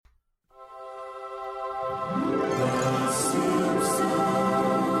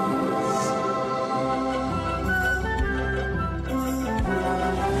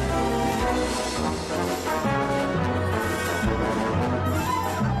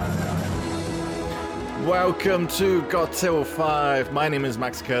Welcome to Got Till 5. My name is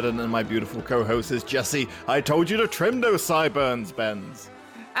Max Curtin and my beautiful co-host is Jesse. I told you to trim those sideburns, Benz.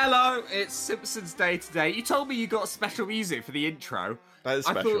 Hello, it's Simpsons Day today. You told me you got special music for the intro. That is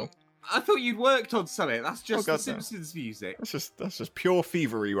special. I thought you'd worked on something. That's just God, the Simpsons music. That's just pure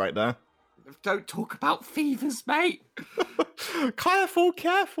thievery right there. Don't talk about fevers, mate. Careful.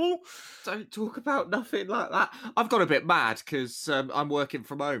 Don't talk about nothing like that. I've got a bit mad because I'm working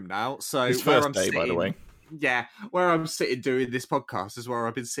from home now. So It's where first I'm day, sitting, by the way. Yeah, where I'm sitting doing this podcast is where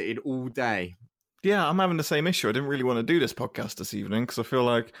I've been sitting all day. Yeah, I'm having the same issue. I didn't really want to do this podcast this evening because I feel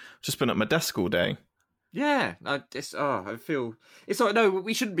like I've just been at my desk all day. Yeah, I feel it's like, no,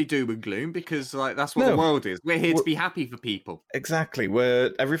 we shouldn't be doom and gloom because like that's what the world is. We're here to be happy for people. Exactly.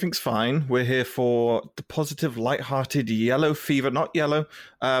 Everything's fine. We're here for the positive, light-hearted yellow fever, not yellow,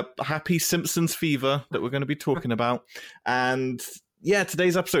 happy Simpsons fever that we're going to be talking about. And yeah,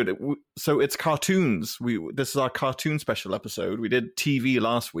 today's episode. So it's cartoons. This is our cartoon special episode. We did TV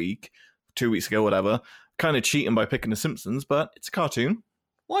last week, 2 weeks ago, whatever. Kind of cheating by picking the Simpsons, but it's a cartoon.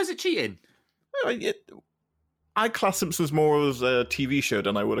 Why is it cheating? I class Simpsons more as a TV show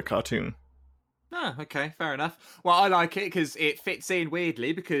than I would a cartoon. Oh, okay, fair enough. Well, I like it because it fits in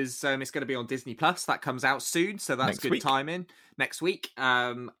weirdly because it's going to be on Disney Plus. That comes out soon, so that's good timing next week.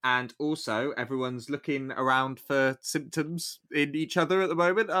 And also, everyone's looking around for symptoms in each other at the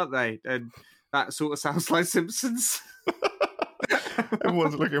moment, aren't they? And that sort of sounds like Simpsons.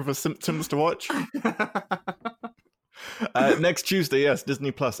 Everyone's looking for symptoms to watch. Next Tuesday, yes,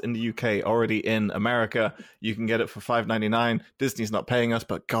 Disney Plus in the UK, already in America. You can get it for $5.99. Disney's not paying us,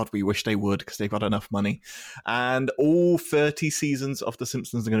 but God, we wish they would because they've got enough money. And all 30 seasons of The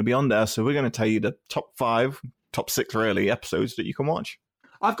Simpsons are going to be on there. So we're going to tell you the top 6 really, episodes that you can watch.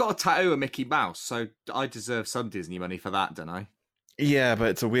 I've got a tattoo of Mickey Mouse, so I deserve some Disney money for that, don't I? Yeah, but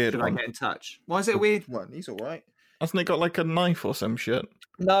it's a weird one. Should I get in touch? Why is it a weird one? He's all right. Hasn't he got like a knife or some shit?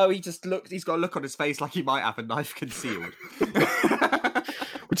 No, he's got a look on his face like he might have a knife concealed.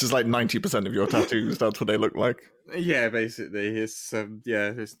 Which is like 90% of your tattoos. That's what they look like. Yeah, basically. It's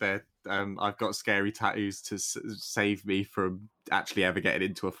there. I've got scary tattoos to save me from actually ever getting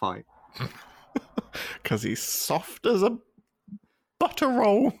into a fight. Because he's soft as a butter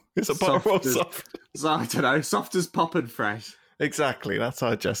roll. Is a butter roll soft? I don't know. Soft as pop and fresh. Exactly. That's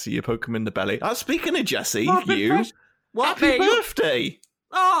our Jesse. You poke him in the belly. Speaking of Jesse, What, happy birthday!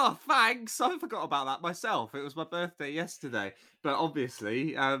 Oh, thanks. I forgot about that myself. It was my birthday yesterday. But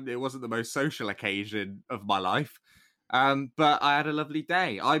obviously, it wasn't the most social occasion of my life. But I had a lovely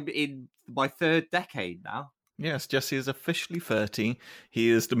day. I'm in my 3rd decade now. Yes, Jesse is officially 30. He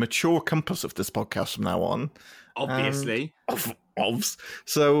is the mature compass of this podcast from now on. Obviously.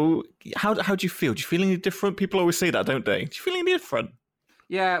 So, how do you feel? Do you feel any different? People always say that, don't they? Do you feel any different?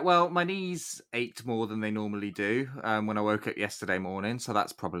 Yeah, well, my knees ached more than they normally do when I woke up yesterday morning, so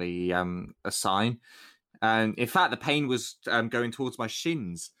that's probably a sign. And in fact, the pain was going towards my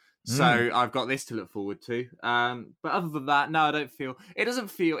shins, so I've got this to look forward to. But other than that, no, I don't feel. It doesn't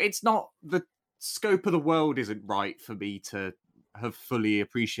feel. It's not the scope of the world isn't right for me to have fully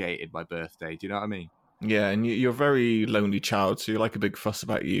appreciated my birthday. Do you know what I mean? Yeah, and you're a very lonely child, so you like a big fuss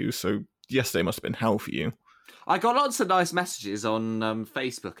about you. So yesterday must have been hell for you. I got lots of nice messages on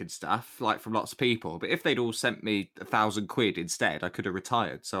Facebook and stuff, like from lots of people. But if they'd all sent me £1,000 instead, I could have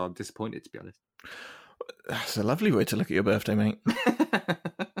retired. So I'm disappointed, to be honest. That's a lovely way to look at your birthday, mate.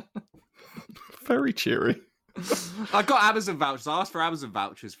 Very cheery. I got Amazon vouchers. I asked for Amazon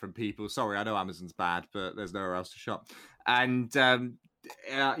vouchers from people. Sorry, I know Amazon's bad, but there's nowhere else to shop. And so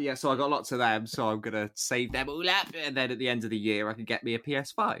I got lots of them. So I'm going to save them all up. And then at the end of the year, I can get me a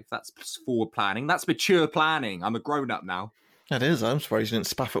PS5. That's forward planning. That's mature planning. I'm a grown-up now. That is. I'm surprised you didn't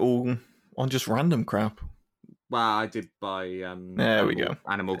spaff it all on just random crap. Well, I did buy there we go.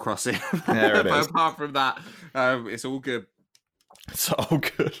 Animal Crossing. There it is. Apart from that, it's all good. It's all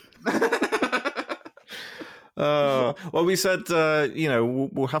good. Well, we said,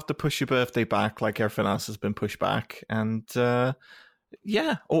 we'll have to push your birthday back like everything else has been pushed back. And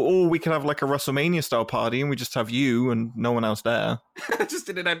yeah, or we could have like a WrestleMania style party and we just have you and no one else there. Just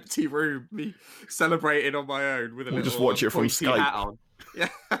in an empty room, me celebrating on my own with a little just watch it from Skype. Hat on. Yeah.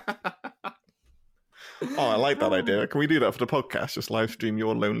 Oh, I like that idea. Can we do that for the podcast? Just live stream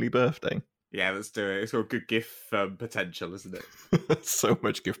your lonely birthday. Yeah, let's do it. It's got good gift potential, isn't it? So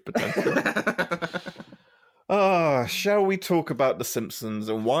much gift potential. Shall we talk about The Simpsons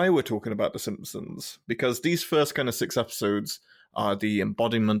and why we're talking about The Simpsons? Because these first kind of 6 episodes are the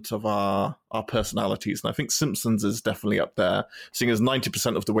embodiment of our personalities. And I think Simpsons is definitely up there, seeing as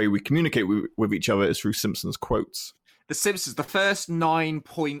 90% of the way we communicate with each other is through Simpsons quotes. The Simpsons, the first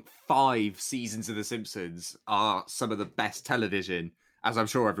 9.5 seasons of The Simpsons are some of the best television, as I'm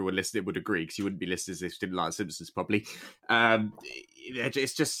sure everyone listening would agree, because you wouldn't be listening if you didn't like The Simpsons, probably.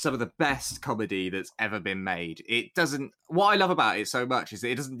 It's just some of the best comedy that's ever been made. It doesn't... What I love about it so much is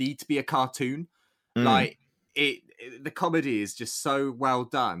that it doesn't need to be a cartoon. Like, the comedy is just so well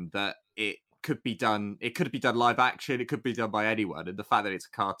done that it could be done live action, it could be done by anyone, and the fact that it's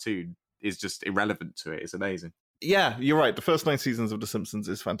a cartoon is just irrelevant to it. It's amazing. Yeah, you're right. The first 9 seasons of The Simpsons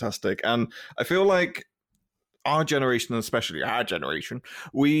is fantastic. And I feel like our generation, especially our generation,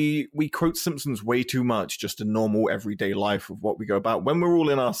 we quote Simpsons way too much just in normal everyday life of what we go about. When we're all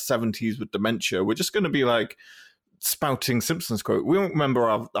in our 70s with dementia, we're just going to be like spouting Simpsons quote. We won't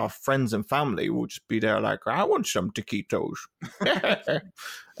remember our friends and family. We'll just be there like, I want some taquitos.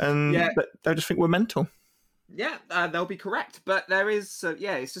 And they'll just think we're mental. Yeah, they'll be correct. But there is,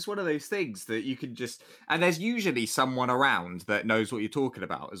 it's just one of those things that you can just... And there's usually someone around that knows what you're talking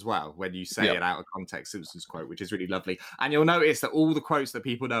about as well when you say an out-of-context Simpsons quote, which is really lovely. And you'll notice that all the quotes that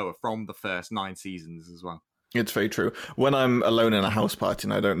people know are from the first 9 seasons as well. It's very true. When I'm alone in a house party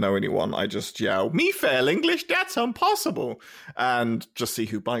and I don't know anyone, I just yell, "Me fail English, that's impossible," and just see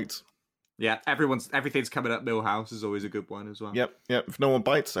who bites. Yeah, everything's coming up. Millhouse is always a good one as well. Yep. If no one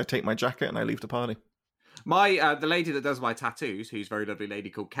bites, I take my jacket and I leave the party. The lady that does my tattoos, who's a very lovely lady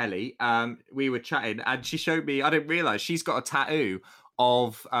called Kelly, we were chatting and she showed me, I didn't realise, she's got a tattoo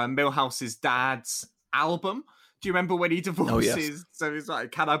of Millhouse's dad's album. Do you remember when he divorces? Oh, yes. So it's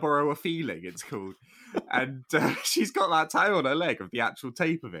like, Can I Borrow a Feeling, it's called. And she's got that tattoo on her leg of the actual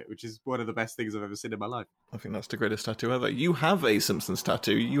tape of it, which is one of the best things I've ever seen in my life. I think that's the greatest tattoo ever. You have a Simpsons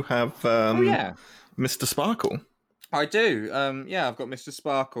tattoo. You have Mr. Sparkle. I do. I've got Mr.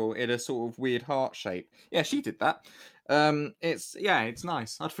 Sparkle in a sort of weird heart shape. Yeah, she did that. It's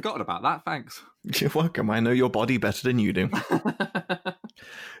nice. I'd forgotten about that. Thanks. You're welcome. I know your body better than you do.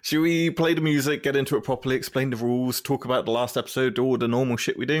 Should we play the music, get into it properly, explain the rules, talk about the last episode, all the normal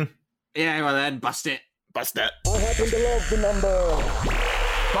shit we do? Yeah, well then, bust it. Bust it. I happen to love the number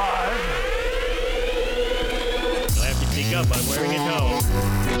 5. You'll have to speak up. I'm wearing it home.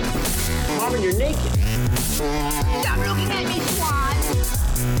 Marvin, you're naked. Stop looking at me, Swan!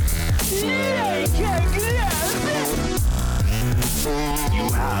 You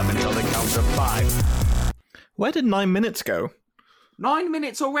have until the count of 5. Where did 9 minutes go? 9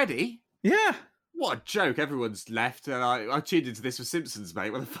 minutes already? Yeah. What a joke. Everyone's left. And I tuned into this for Simpsons,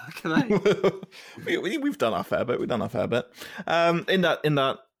 mate. What the fuck are they? We've done our fair bit. In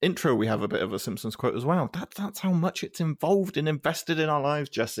that intro, we have a bit of a Simpsons quote as well. That's how much it's involved and invested in our lives,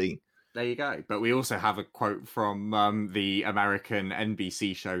 Jesse. There you go. But we also have a quote from the American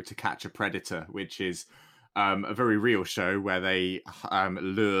NBC show To Catch a Predator, which is a very real show where they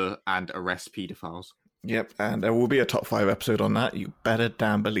lure and arrest paedophiles. Yep, and there will be a top 5 episode on that. You better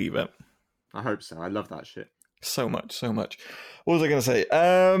damn believe it. I hope so. I love that shit. So much. What was I going to say?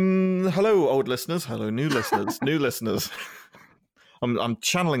 Hello, old listeners. Hello, new listeners. New listeners. I'm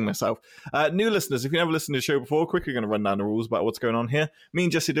channeling myself. New listeners, if you never listened to the show before, quickly going to run down the rules about what's going on here. Me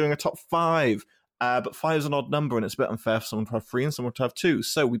and Jesse are doing a top 5. But 5 is an odd number, and it's a bit unfair for someone to have 3 and someone to have 2.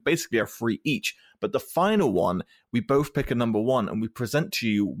 So we basically have 3 each. But the final one, we both pick a number 1, and we present to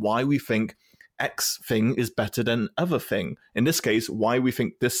you why we think X thing is better than other thing. In this case, why we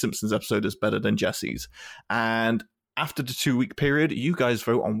think this Simpsons episode is better than Jesse's. And after the 2-week period, you guys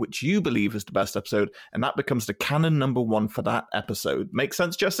vote on which you believe is the best episode, and that becomes the canon number 1 for that episode. Make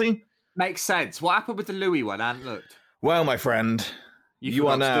sense, Jesse? Makes sense. What happened with the Louis one? I hadn't looked. Well, my friend, you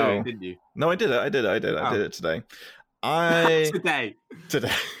are now... to do it, didn't you? No, I did it. I did it today.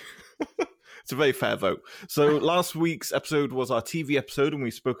 Today. It's a very fair vote. So last week's episode was our TV episode, and we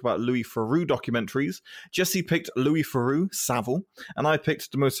spoke about Louis Theroux documentaries. Jesse picked Louis Theroux, Savile, and I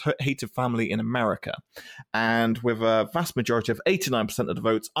picked The Most Hated Family in America. And with a vast majority of 89% of the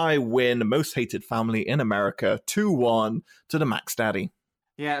votes, I win Most Hated Family in America 2-1 to the Max Daddy.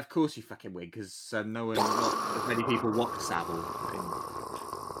 Yeah, of course you fucking win, because not as many people watch Savile.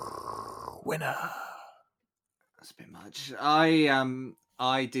 Winner. That's a bit much.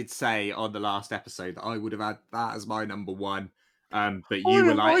 I did say on the last episode that I would have had that as my number 1, but you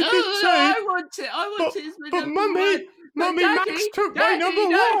were like, I want it as my number 1. Mummy, Max took my number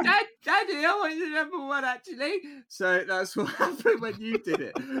 1. Daddy, I want the number 1 actually. So that's what happened when you did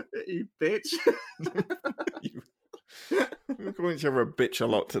it, you bitch. We're calling each other a bitch a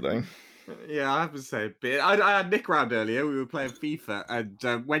lot today. Yeah, I have to say a bit. I had Nick around earlier. We were playing FIFA,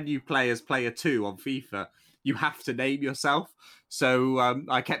 and when you play as player 2 on FIFA, you have to name yourself. So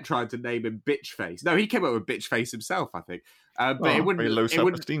I kept trying to name him Bitchface. No, he came up with Bitchface himself, I think. But it wouldn't. Very low It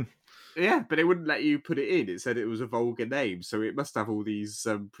wouldn't. self-esteem. Yeah, but it wouldn't let you put it in. It said it was a vulgar name, so it must have all these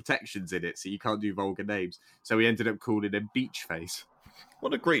protections in it, so you can't do vulgar names. So we ended up calling him Beachface.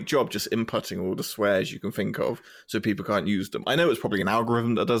 What a great job just inputting all the swears you can think of so people can't use them. I know it's probably an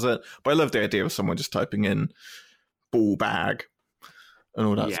algorithm that does it, but I love the idea of someone just typing in ball bag and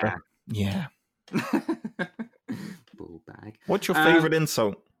all that stuff. Yeah. Ball bag. What's your favourite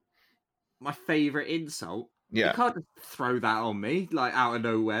insult? My favourite insult? Yeah. You can't just throw that on me, like out of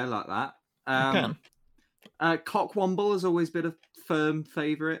nowhere like that. You can. Cockwomble has always been a firm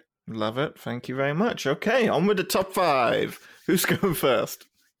favourite. Love it. Thank you very much. Okay, on with the top 5. Who's going first?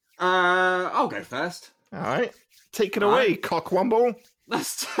 I'll go first. All right. Take it away, Cockwomble.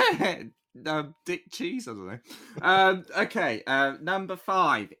 That's Dick Cheese, I don't know. Okay, number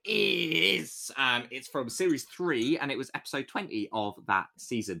 5 is it's from series 3, and it was episode 20 of that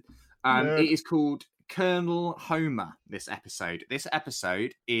season. It is called Colonel Homer. This episode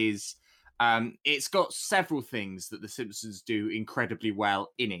is it's got several things that The Simpsons do incredibly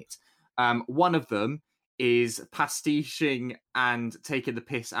well in it. One of them is pastiching and taking the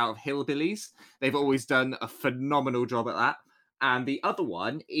piss out of hillbillies. They've always done a phenomenal job at that. And the other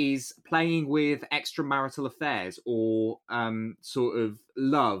one is playing with extramarital affairs or sort of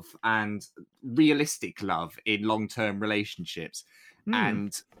love and realistic love in long-term relationships.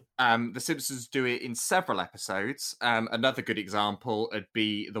 And The Simpsons do it in several episodes. Another good example would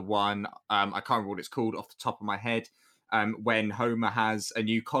be the one, I can't remember what it's called off the top of my head, when Homer has a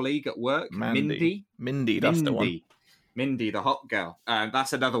new colleague at work, Mindy, that's the one. Mindy, the hot girl.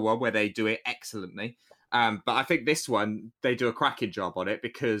 That's another one where they do it excellently. But I think this one, they do a cracking job on it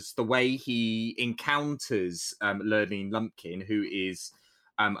because the way he encounters Lurleen Lumpkin, who is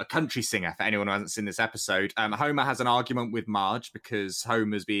a country singer, for anyone who hasn't seen this episode. Homer has an argument with Marge because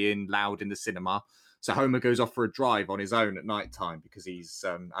Homer's being loud in the cinema. So Homer goes off for a drive on his own at night time because he's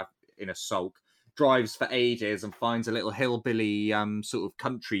in a sulk. Drives for ages and finds a little hillbilly sort of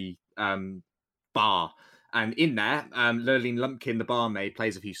country bar. And in there, Lurleen Lumpkin, the barmaid,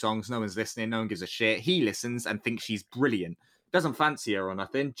 plays a few songs. No one's listening. No one gives a shit. He listens and thinks she's brilliant. Doesn't fancy her or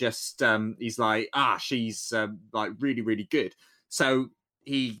nothing. Just he's like, she's like really, really good. So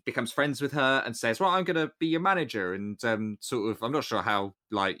he becomes friends with her and says, well, I'm going to be your manager. And sort of, I'm not sure how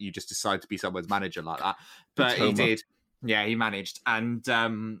like you just decide to be someone's manager like that. But he did. Yeah, he managed. And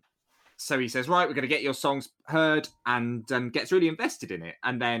so he says, right, we're going to get your songs heard, and gets really invested in it.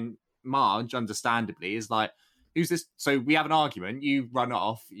 And then Marge, understandably, is like, who's this? So we have an argument. You run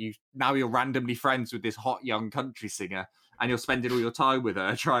off. Now you're randomly friends with this hot young country singer, and you're spending all your time with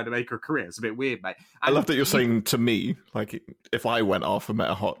her trying to make her a career. It's a bit weird, mate. And I love that you're saying to me, like, if I went off and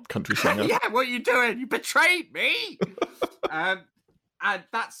met a hot country singer. Yeah, what are you doing? You betrayed me! And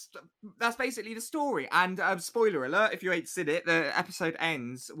that's basically the story. And spoiler alert, if you ain't seen it, the episode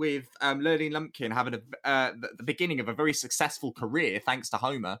ends with Lurleen Lumpkin having the beginning of a very successful career thanks to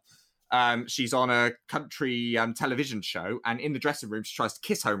Homer. She's on a country television show, and in the dressing room, she tries to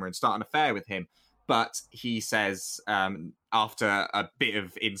kiss Homer and start an affair with him. But he says, after a bit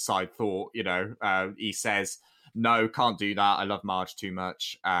of inside thought, he says, no, can't do that. I love Marge too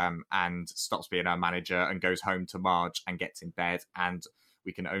much, and stops being our manager and goes home to Marge and gets in bed, and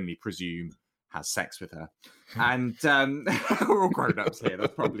we can only presume has sex with her. And we're all grown-ups here.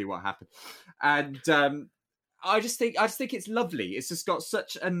 That's probably what happened. And I just think it's lovely. It's just got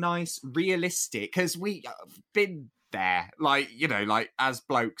such a nice, realistic, because we been there, like as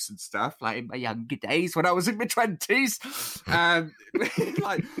blokes and stuff, like in my younger days when I was in my 20s,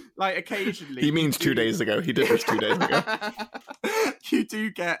 like occasionally. He means 2 days ago. He did this 2 days ago. You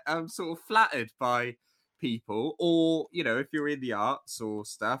do get sort of flattered by people, or if you're in the arts or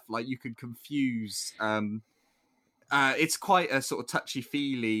stuff, like you can confuse. It's quite a sort of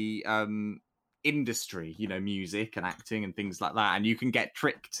touchy-feely industry, music and acting and things like that, and you can get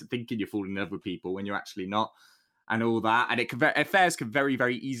tricked thinking you're falling in love with people when you're actually not. And all that, and affairs can very,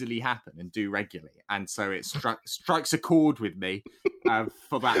 very easily happen and do regularly, and so it strikes a chord with me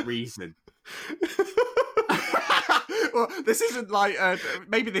for that reason. Well, this isn't like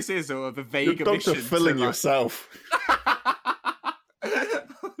maybe this is sort of a vague You're omission. Dr. Philling yourself.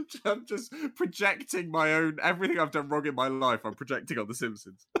 I'm just projecting my own everything I've done wrong in my life. I'm projecting on The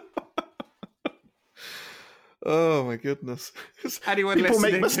Simpsons. Oh my goodness! People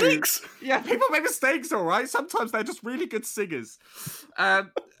make mistakes. People make mistakes. All right, sometimes they're just really good singers,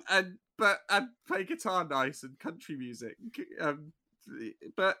 but play guitar nice and country music.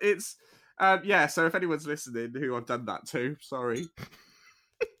 but it's yeah. So if anyone's listening who I've done that to, sorry.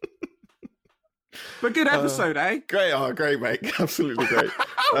 But good episode, eh? Great, mate. Absolutely great.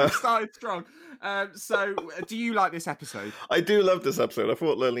 We started strong. So, do you like this episode? I do love this episode. I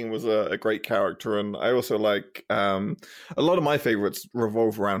thought Lurleen was a great character, and I also like a lot of my favorites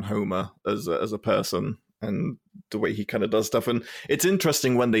revolve around Homer as a person and the way he kind of does stuff. And it's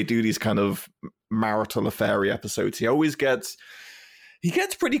interesting when they do these kind of marital affair episodes. He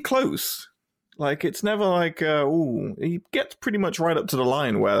gets pretty close. Like, it's never like, he gets pretty much right up to the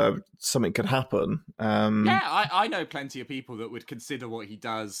line where something could happen. Yeah, I know plenty of people that would consider what he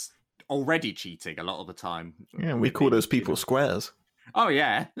does already cheating a lot of the time. Yeah, we call those people squares. Oh,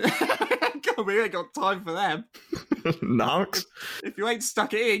 yeah. God, we ain't got time for them. Narcs. If you ain't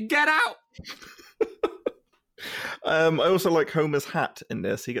stuck it in, get out! I also like Homer's hat in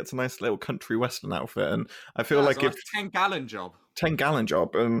this. He gets a nice little country western outfit, and I feel like if 10-gallon job. 10-gallon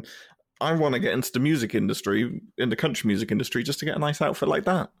job, and I want to get into the music industry, in the country music industry, just to get a nice outfit like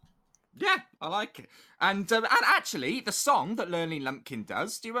that. Yeah, I like it. And actually, the song that Lurleen Lumpkin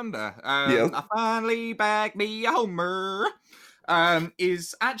does, do you remember? Yeah. I finally bagged me a Homer,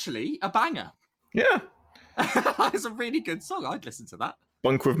 is actually a banger. Yeah. It's a really good song. I'd listen to that.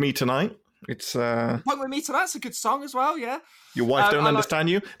 Bunk with me tonight. It's Bunk with me tonight. That's a good song as well. Yeah. Your wife don't understand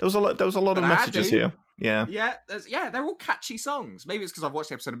you. There was a lot of But I messages do. here. Yeah. Yeah, they're all catchy songs. Maybe it's because I've watched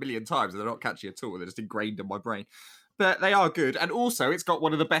the episode a million times and they're not catchy at all. They're just ingrained in my brain. But they are good. And also, it's got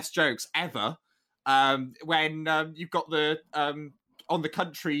one of the best jokes ever. When you've got the on the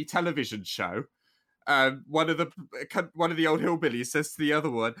country television show, one of the old hillbillies says to the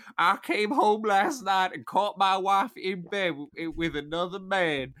other one, "I came home last night and caught my wife in bed with another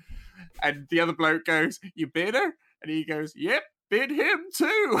man." And the other bloke goes, "You bit her?" And he goes, "Yep, bit him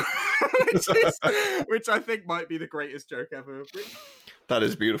too." which I think might be the greatest joke ever. That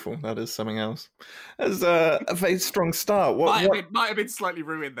is beautiful. That is something else. As a very strong start. Might have been slightly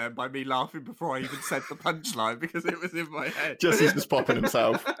ruined then by me laughing before I even said the punchline because it was in my head. Jesse's just popping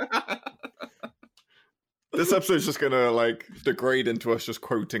himself. This episode's just going to degrade into us just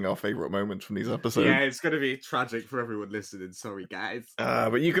quoting our favourite moments from these episodes. Yeah, it's going to be tragic for everyone listening. Sorry, guys.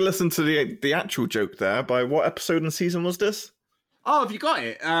 But you can listen to the actual joke there. By what episode and season was this? Oh, have you got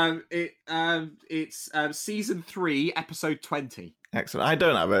it? It's season 3, episode 20. Excellent. I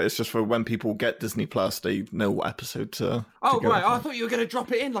don't have it. It's just for when people get Disney Plus, they know what episode to. Oh, to go right. for. I thought you were going to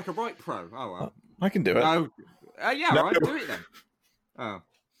drop it in like a right pro. Oh, well. I can do it. Oh, yeah, No. right. Do it then. Oh.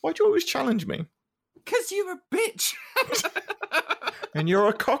 Why do you always challenge me? Because you're a bitch. And you're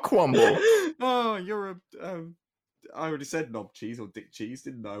a cockwomble. Oh, you're a. I already said knob cheese or dick cheese,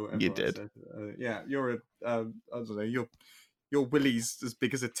 didn't I? Whatever You I did. said. Yeah, you're a. I don't know. Your willy's as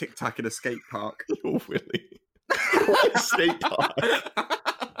big as a Tic Tac in a skate park. You're Willy. What skate park?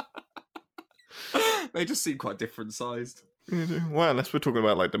 They just seem quite different sized. Well, unless we're talking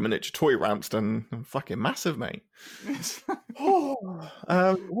about the miniature toy ramps, then I'm fucking massive, mate. What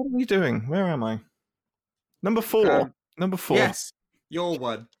are we doing? Where am I? Number 4. Number 4. Yes, your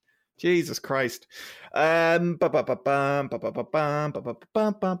one. Jesus Christ.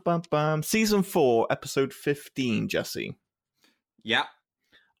 Season 4, episode 15, Jesse. Yeah.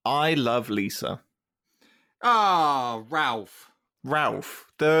 I love Lisa. Ah, Ralph. Ralph,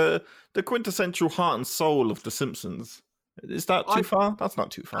 the quintessential heart and soul of The Simpsons. Is that too far? That's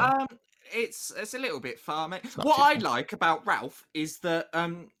not too far. It's a little bit far, mate. not What too I far. like about Ralph is that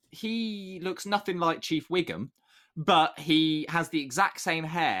he looks nothing like Chief Wiggum, but he has the exact same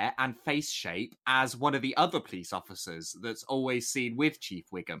hair and face shape as one of the other police officers that's always seen with Chief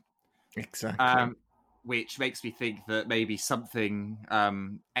Wiggum. Exactly. Which makes me think that maybe something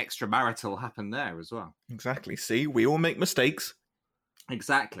extramarital happened there as well. Exactly. See, we all make mistakes.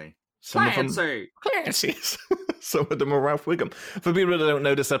 Exactly. Some of them, Clancy's. Some of them are Ralph Wiggum. For people that don't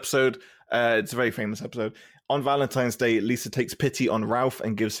know this episode, it's a very famous episode. On Valentine's Day, Lisa takes pity on Ralph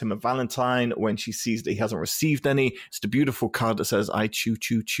and gives him a Valentine when she sees that he hasn't received any. It's the beautiful card that says, "I choose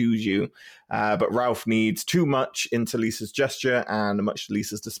you." But Ralph needs too much into Lisa's gesture, and much to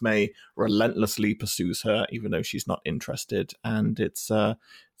Lisa's dismay, relentlessly pursues her, even though she's not interested. And it's a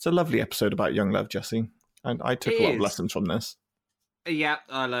lovely episode about young love, Jesse. And I took a lot of lessons from this. Yeah,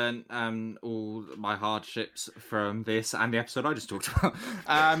 I learned all my hardships from this and the episode I just talked about.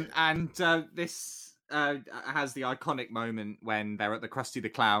 This has the iconic moment when they're at the Krusty the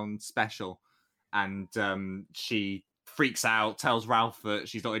Clown special, and she freaks out, tells Ralph that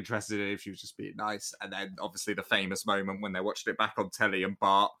she's not interested in it, she was just being nice. And then obviously the famous moment when they're watching it back on telly and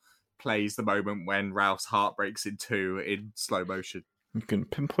Bart plays the moment when Ralph's heart breaks in two in slow motion. You can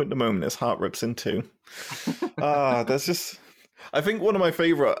pinpoint the moment his heart rips in two. There's just... I think one of my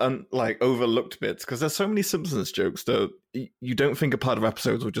favorite overlooked bits, because there's so many Simpsons jokes that you don't think are part of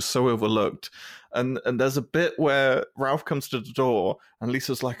episodes or just so overlooked. And there's a bit where Ralph comes to the door and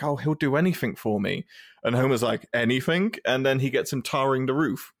Lisa's like, "Oh, he'll do anything for me," and Homer's like, "Anything?" And then he gets him tarring the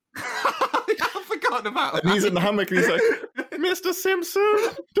roof. I've forgotten about that. And he's in the hammock and he's like, "Mr.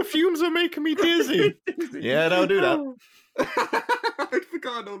 Simpson, the fumes are making me dizzy." Yeah, don't do that. I'd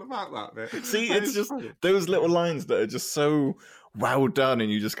forgotten all about that bit. See, That it's is just funny. those little lines that are just so well done,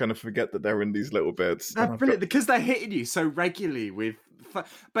 and you just kind of forget that they're in these little bits. They're And I've brilliant because they're hitting you so regularly with,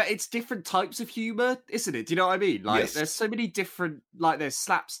 but it's different types of humor, isn't it? Do you know what I mean? Like, Yes. there's so many different. Like, there's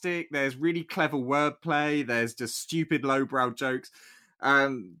slapstick, there's really clever wordplay, there's just stupid lowbrow jokes.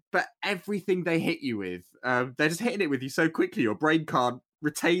 But everything they hit you with, they're just hitting it with you so quickly, your brain can't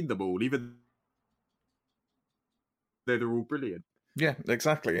retain them all, even though they're all brilliant. Yeah,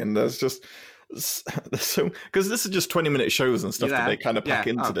 exactly. And there's so because this is just 20-minute shows and stuff that they kind of pack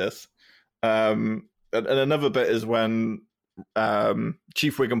into this. And another bit is when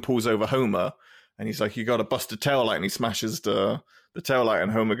Chief Wiggum pulls over Homer and he's like, "You got to bust a taillight," and he smashes the taillight,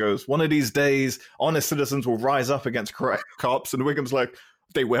 and Homer goes, "One of these days, honest citizens will rise up against corrupt cops," and Wiggum's like,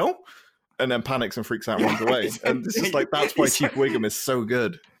 "They will?" And then panics and freaks out and runs away. And it's just like, that's why Chief Wiggum is so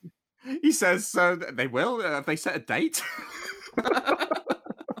good. He says, "So they will? Have they set a date?"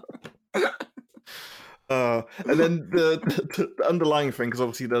 And then the underlying thing, because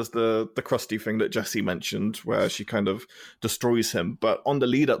obviously there's the Krusty thing that Jessie mentioned, where she kind of destroys him. But on the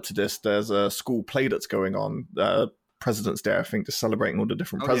lead up to this, there's a school play that's going on, President's Day, I think, just celebrating all the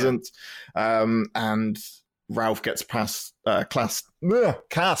different presidents. Yeah. And Ralph gets cast.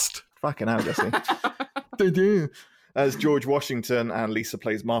 Fucking hell, Jessie. They do. As George Washington, and Lisa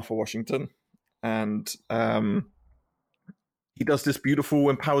plays Martha Washington. And he does this beautiful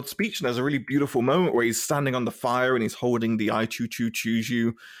empowered speech, and there's a really beautiful moment where he's standing on the fire and he's holding the "I choose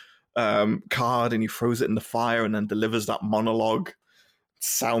you" card, and he throws it in the fire and then delivers that monologue.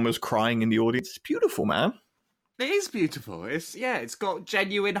 Salma's crying in the audience. It's beautiful, man. It is beautiful. It's got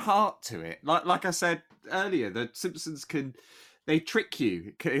genuine heart to it. Like I said earlier, the Simpsons they trick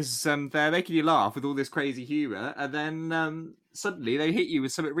you because they're making you laugh with all this crazy humor, and then suddenly they hit you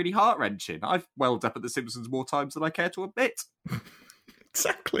with something really heart-wrenching. I've welled up at The Simpsons more times than I care to admit.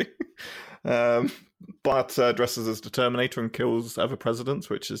 Exactly. Bart dresses as the Terminator and kills other presidents,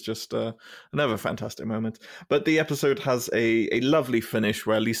 which is just another fantastic moment. But the episode has a lovely finish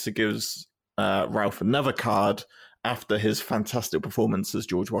where Lisa gives Ralph another card after his fantastic performance as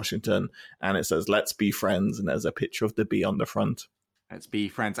George Washington, and it says, "Let's be friends," and there's a picture of the bee on the front. Let's be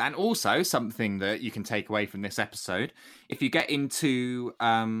friends. And also something that you can take away from this episode, if you get into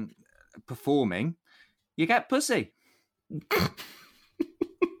performing, you get pussy.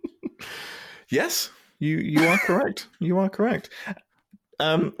 Yes, you are correct. You are correct.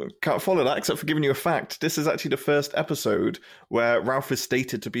 Can't follow that except for giving you a fact. This is actually the first episode where Ralph is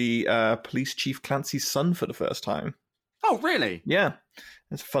stated to be Police Chief Clancy's son for the first time. Oh, really? Yeah.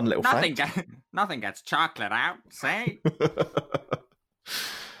 It's a fun little fact. Nothing gets chocolate out, say.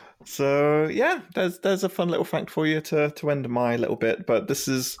 So, yeah, there's a fun little fact for you to end my little bit. But this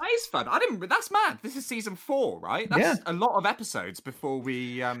is... That is fun. That's mad. This is season 4, right? That's a lot of episodes before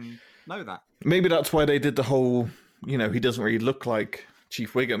we know that. Maybe that's why they did the whole, he doesn't really look like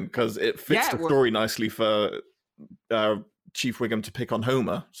Chief Wiggum, because it fits the story nicely for Chief Wiggum to pick on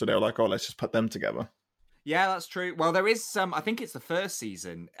Homer. So they were like, "Oh, let's just put them together." Yeah, that's true. Well, there is I think it's the first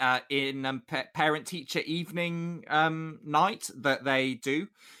season in parent-teacher evening night that they do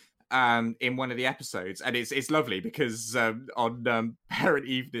in one of the episodes, and it's lovely because on parent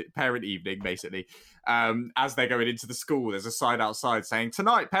evening, basically, as they're going into the school, there's a sign outside saying,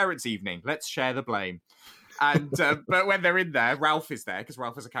 "Tonight, parents' evening. Let's share the blame." And but when they're in there, Ralph is there because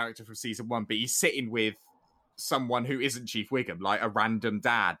Ralph is a character from season 1, but he's sitting with someone who isn't Chief Wiggum, like a random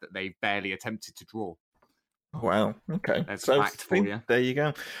dad that they've barely attempted to draw. Wow. Okay. There's a fact for you. There you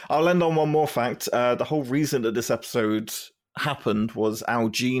go. I'll end on one more fact. The whole reason that this episode happened was Al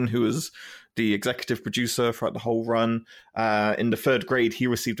Jean, who was the executive producer throughout the whole run. In the 3rd grade, he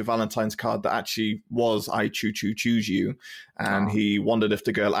received a Valentine's card that actually was "I choose you," and he wondered if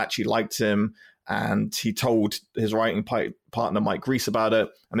the girl actually liked him. And he told his writing partner, Mike Reese, about it,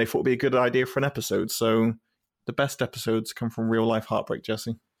 and they thought it'd be a good idea for an episode. So the best episodes come from real-life heartbreak,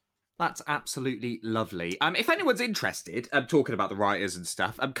 Jesse. That's absolutely lovely. If anyone's interested, talking about the writers and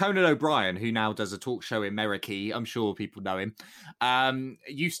stuff, Conan O'Brien, who now does a talk show in Merrickey, I'm sure people know him,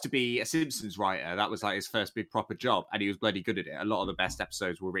 used to be a Simpsons writer. That was like his first big proper job, and he was bloody good at it. A lot of the best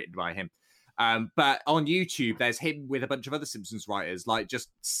episodes were written by him. But on YouTube, there's him with a bunch of other Simpsons writers, like just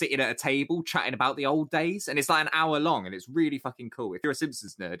sitting at a table chatting about the old days, and it's like an hour long, and it's really fucking cool. If you're a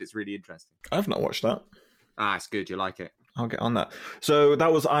Simpsons nerd, it's really interesting. I've not watched that. It's good. You like it. I'll get on that. So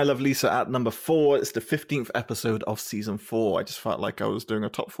that was I Love Lisa at number 4. It's the 15th episode of season 4. I just felt like I was doing a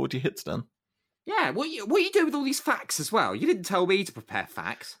top 40 hits then. Yeah, what you do with all these facts as well? You didn't tell me to prepare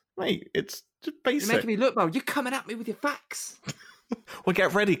facts. Mate, it's just basic. You're making me look well. You're coming at me with your facts. Well,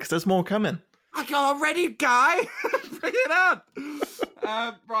 get ready, because there's more coming. I got ready, guy. Bring it on.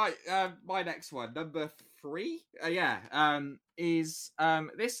 Right, my next one, number 3.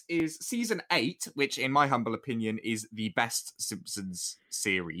 This is season 8, which, in my humble opinion, is the best Simpsons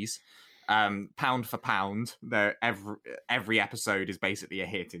series. Pound for pound, every episode is basically a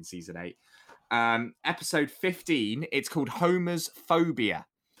hit in season 8. Episode 15, it's called Homer's Phobia.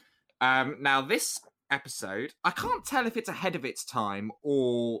 Now, this episode, I can't tell if it's ahead of its time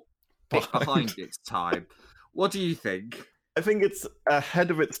or behind its time. What do you think? I think it's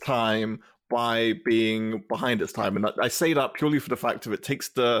ahead of its time by being behind its time. And I say that purely for the fact of it takes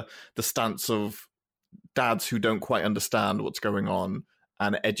the stance of dads who don't quite understand what's going on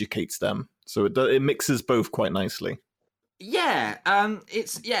and educates them. So it mixes both quite nicely. Yeah,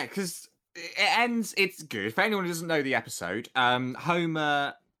 because it ends. It's good. For anyone who doesn't know the episode,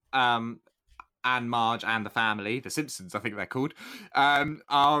 Homer, and Marge and the family, the Simpsons, I think they're called, are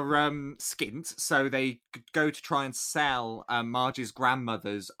skint. So they go to try and sell Marge's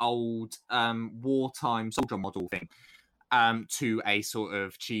grandmother's old wartime soldier model thing to a sort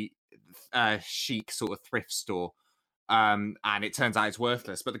of chic sort of thrift store. And it turns out it's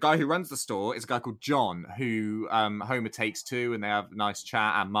worthless. But the guy who runs the store is a guy called John, who Homer takes to, and they have a nice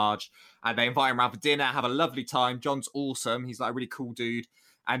chat, and Marge, and they invite him around for dinner, have a lovely time. John's awesome. He's like a really cool dude.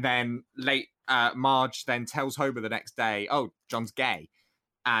 And then Marge then tells Homer the next day, oh, John's gay.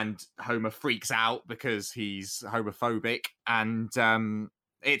 And Homer freaks out because he's homophobic. And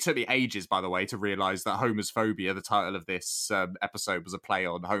it took me ages, by the way, to realise that Homer's Phobia, the title of this episode, was a play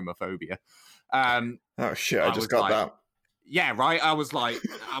on homophobia. Oh shit! I just got that. Yeah, right. I was I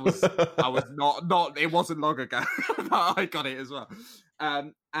was not. It wasn't long ago, but I got it as well.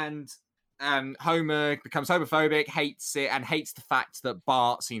 And Homer becomes homophobic, hates it, and hates the fact that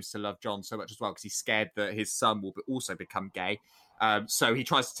Bart seems to love John so much as well because he's scared that his son will also become gay. So he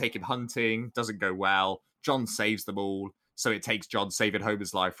tries to take him hunting, doesn't go well. John saves them all, so it takes John saving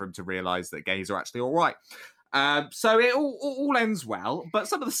Homer's life for him to realise that gays are actually all right. So it all ends well, but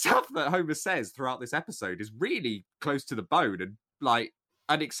some of the stuff that Homer says throughout this episode is really close to the bone and like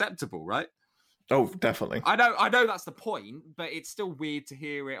unacceptable, right? Oh, definitely. I know that's the point, but it's still weird to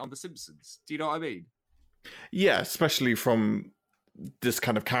hear it on The Simpsons. Do you know what I mean? Yeah, especially from this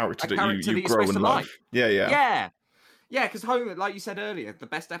kind of character that you grow in life. Yeah, because Homer, like you said earlier, the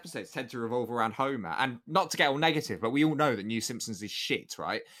best episodes tend to revolve around Homer. And not to get all negative, but we all know that New Simpsons is shit,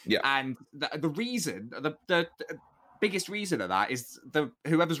 right? Yeah. And the reason, the biggest reason of that is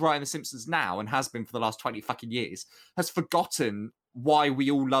whoever's writing The Simpsons now and has been for the last 20 fucking years has forgotten why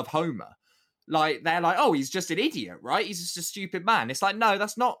we all love Homer. Like, they're like, oh, he's just an idiot, right? He's just a stupid man. It's like, no,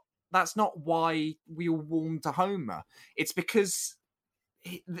 that's not why we all warm to Homer. It's because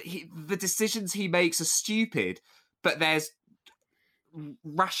the decisions he makes are stupid, but there's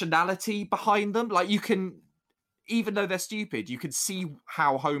rationality behind them. Like, you can, even though they're stupid, you can see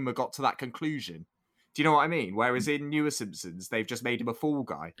how Homer got to that conclusion. Do you know what I mean? Whereas in newer Simpsons, they've just made him a fool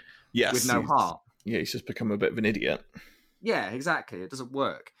guy with no heart. Yeah, he's just become a bit of an idiot. Yeah, exactly. It doesn't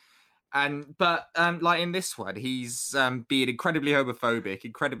work. But like in this one, he's being incredibly homophobic,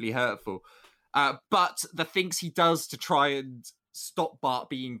 incredibly hurtful. But the things he does to try and stop Bart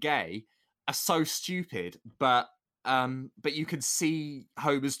being gay are so stupid. But you can see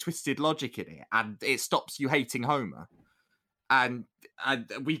Homer's twisted logic in it, and it stops you hating Homer. And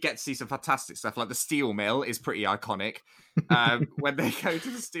we get to see some fantastic stuff, like the steel mill is pretty iconic. When they go to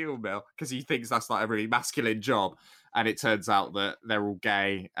the steel mill, because he thinks that's like a really masculine job. And it turns out that they're all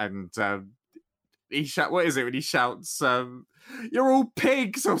gay, and what is it when he shouts, "You're all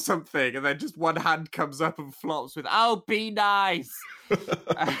pigs" or something, and then just one hand comes up and flops with "Oh, be nice,"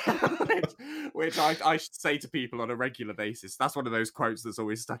 which I should say to people on a regular basis. That's one of those quotes that's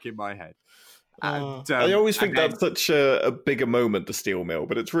always stuck in my head. And, I always think that's such a bigger moment, the steel mill,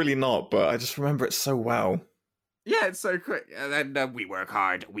 but it's really not. But I just remember it so well. Yeah, it's so quick. And then we work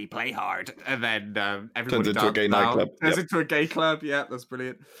hard, we play hard, and then everybody turns into a gay nightclub. Turns into a gay club. Yeah, that's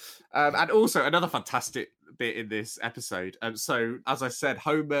brilliant. And also another fantastic bit in this episode. So as I said,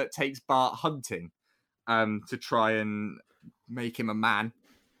 Homer takes Bart hunting to try and make him a man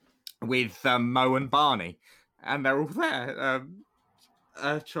with Moe and Barney, and they're all there.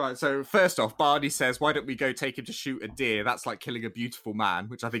 Try. So first off, Barney says, "Why don't we go take him to shoot a deer? That's like killing a beautiful man,"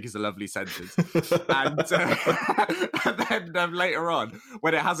 which I think is a lovely sentence. and then later on,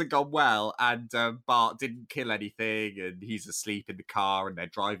 when it hasn't gone well, and Bart didn't kill anything, and he's asleep in the car, and they're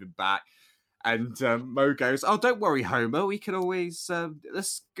driving back, and Mo goes, "Oh, don't worry, Homer. We can always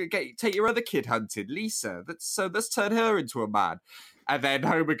take your other kid hunting, Lisa. Let's turn her into a man." And then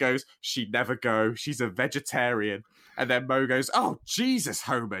Homer goes, "She'd never go. She's a vegetarian." And then Mo goes, "Oh, Jesus,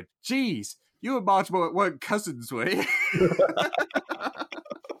 Homer. Jeez. You and Marge weren't cousins, were you?"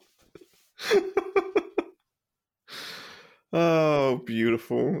 Oh,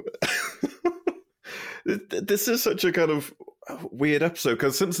 beautiful. This is such a kind of weird episode,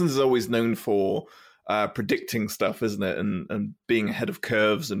 because Simpsons is always known for predicting stuff, isn't it? And being ahead of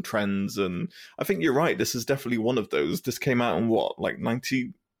curves and trends. And I think you're right. This is definitely one of those. This came out in what, like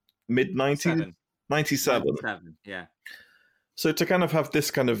mid-90s? 97. Yeah. So to kind of have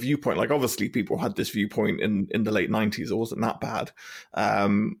this kind of viewpoint, like obviously people had this viewpoint in the late 90s. It wasn't that bad.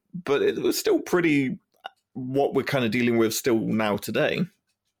 But it was still pretty what we're kind of dealing with still now today.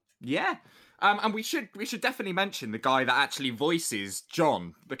 Yeah. And we should definitely mention the guy that actually voices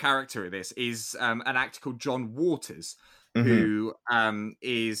John, the character of this, is an actor called John Waters, who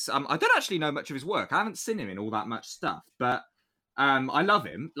is... I don't actually know much of his work. I haven't seen him in all that much stuff, but... I love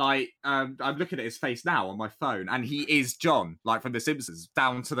him. Like, I'm looking at his face now on my phone, and he is John, like from The Simpsons,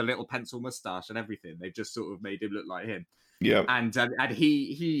 down to the little pencil mustache and everything. They've just sort of made him look like him. Yeah, and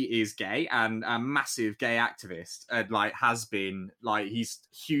he is gay and a massive gay activist, and like has been like he's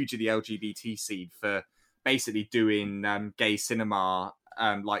huge in the LGBT scene for basically doing gay cinema,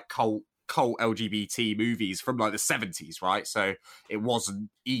 like cult LGBT movies from like the 70s, right? So it wasn't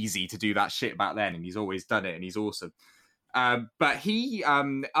easy to do that shit back then, and he's always done it, and he's awesome. But he,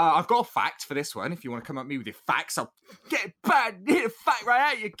 I've got a fact for this one. If you want to come at me with your facts, I'll get a fact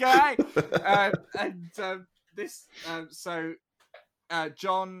right at you, guy.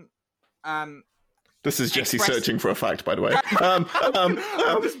 John. This is Jesse searching for a fact, by the way. I'm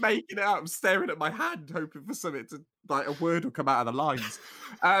just making it up. I'm staring at my hand, hoping for something to, like, a word will come out of the lines.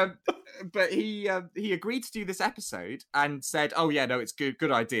 But he agreed to do this episode and said, "Oh yeah, no, it's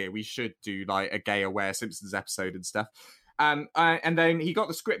good idea. We should do like a gay aware Simpsons episode and stuff." And then he got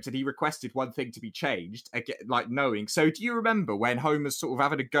the script and he requested one thing to be changed, like knowing. So do you remember when Homer's sort of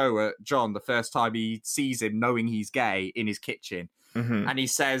having a go at John the first time he sees him, knowing he's gay, in his kitchen, and he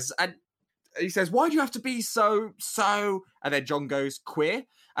says, "Why do you have to be so?" And then John goes, "Queer."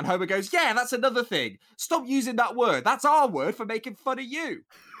 And Homer goes, "Yeah, that's another thing. Stop using that word. That's our word for making fun of you."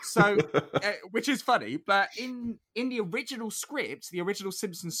 So, which is funny, but in the original script, the original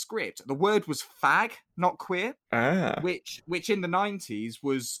Simpsons script, the word was fag, not queer, which in the 90s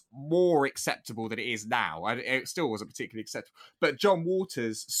was more acceptable than it is now. It still wasn't particularly acceptable. But John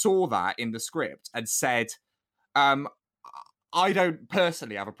Waters saw that in the script and said, "I don't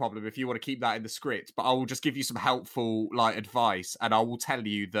personally have a problem if you want to keep that in the script, but I will just give you some helpful like advice, and I will tell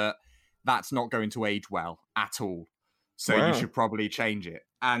you that that's not going to age well at all. So you should probably change it."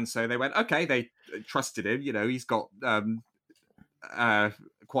 And so they went, okay, they trusted him. You know, he's got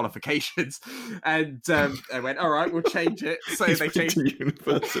qualifications. And they went, all right, we'll change it. So they changed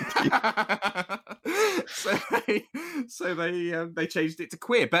university. They changed it to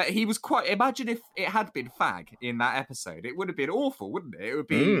queer. But he was quite... Imagine if it had been fag in that episode. It would have been awful, wouldn't it? It would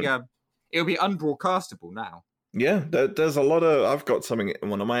be unbroadcastable now. Yeah, there's a lot of... I've got something in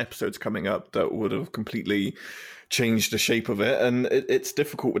one of my episodes coming up that would have completely changed the shape of it. And it's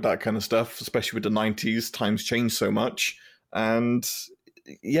difficult with that kind of stuff, especially with the 90s. Times change so much. And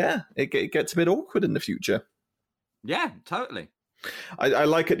yeah, it gets a bit awkward in the future. Yeah, totally. I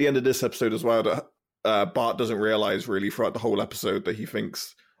like at the end of this episode as well that Bart doesn't realize really throughout the whole episode that he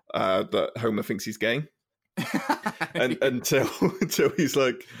thinks that Homer thinks he's gay. and until he's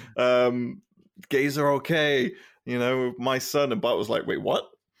like... gays are okay, you know, my son. And Bart was like, wait, what?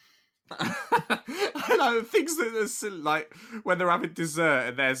 I know things that are silly, like when they're having dessert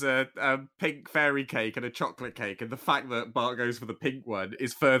and there's a pink fairy cake and a chocolate cake, and the fact that Bart goes for the pink one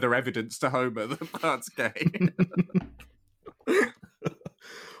is further evidence to Homer that Bart's gay.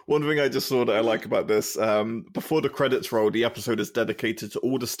 One thing I just saw that I like about this, before the credits roll, the episode is dedicated to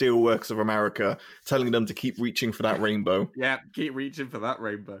all the steelworkers of America, telling them to keep reaching for that rainbow. Yeah, keep reaching for that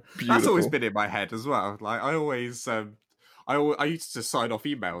rainbow. Beautiful. That's always been in my head as well. Like I always, I used to sign off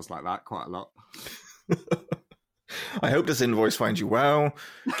emails like that quite a lot. I hope this invoice finds you well.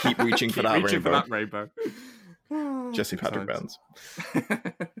 Keep reaching for that reaching rainbow. For that rainbow. Jesse Patrick Bands.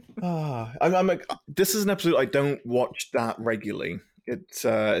 This is an episode I don't watch that regularly.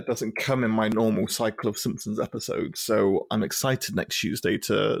 it doesn't come in my normal cycle of Simpsons episodes, so I'm excited next Tuesday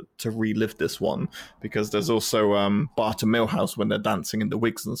to relive this one, because there's also Bart and Milhouse when they're dancing in the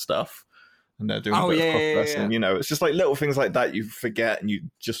wigs and stuff, and they're doing a bit of cross wrestling. You know, it's just like little things like that you forget and you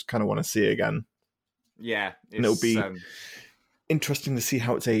just kind of want to see again. Yeah, And it'll be interesting to see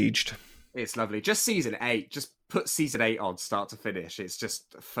how it's aged. It's lovely. Just season 8. Just put season 8 on, start to finish. It's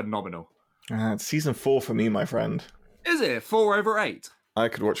just phenomenal. It's season 4 for me, my friend. Is it 4 over 8? I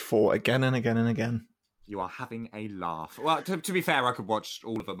could watch 4 again and again and again. You are having a laugh. Well, to be fair, I could watch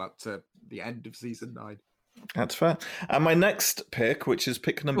all of them up to the end of season 9. That's fair. And my next pick, which is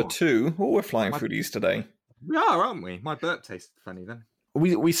pick number 2. Oh, we're flying through these today. We are, aren't we? My burp tasted funny then.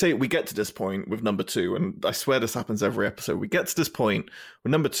 We say we get to this point with number 2, and I swear this happens every episode. We get to this point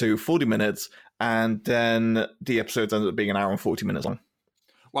with number 2, 40 minutes, and then the episode ends up being an hour and 40 minutes long.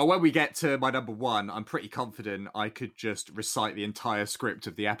 Well, when we get to my number 1, I'm pretty confident I could just recite the entire script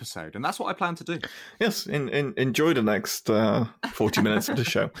of the episode, and that's what I plan to do. Yes, enjoy the next 40 minutes of the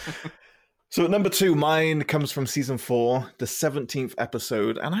show. So at number 2, mine comes from season 4, the 17th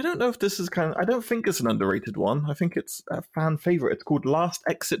episode, and I don't know if this is I don't think it's an underrated one. I think it's a fan favorite. It's called Last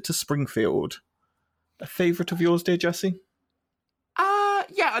Exit to Springfield. A favorite of yours, dear Jesse?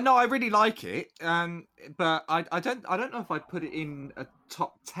 Yeah, no, I really like it, but I don't know if I'd put it in a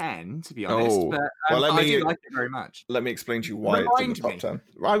top 10, to be honest. Oh, but well, I do like it very much. Let me explain to you why it's in the top 10.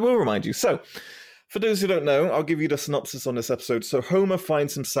 I will remind you. So, for those who don't know, I'll give you the synopsis on this episode. So Homer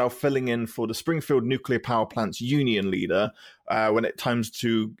finds himself filling in for the Springfield Nuclear Power Plant's union leader when it times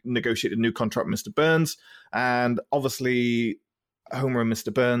to negotiate a new contract with Mr. Burns. And obviously, Homer and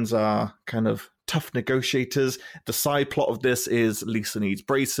Mr. Burns are kind of tough negotiators. The side plot of this is Lisa needs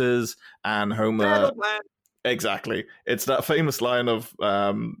braces, and Homer... Exactly. It's that famous line of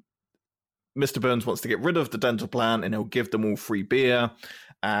Mr. Burns wants to get rid of the dental plan and he'll give them all free beer.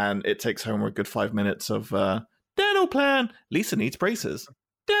 And it takes Homer a good 5 minutes of dental plan, Lisa needs braces.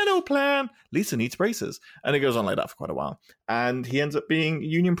 Dental plan, Lisa needs braces. And it goes on like that for quite a while. And he ends up being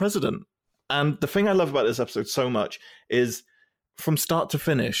union president. And the thing I love about this episode so much is from start to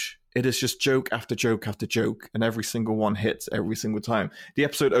finish, it is just joke after joke after joke, and every single one hits every single time. The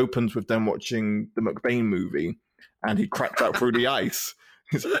episode opens with them watching the McBain movie, and he cracks out through the ice.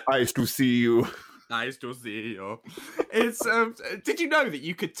 He's like, "Nice to see you." Nice to see you. It's did you know that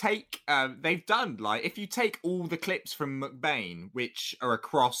you could take they've done like if you take all the clips from McBain, which are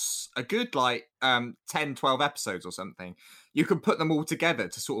across a good 10, 12 episodes or something, you can put them all together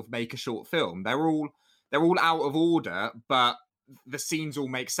to sort of make a short film. They're all out of order, but the scenes all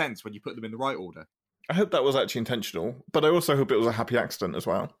make sense when you put them in the right order. I hope that was actually intentional, but I also hope it was a happy accident as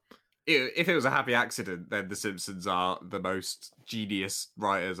well. If it was a happy accident, then The Simpsons are the most genius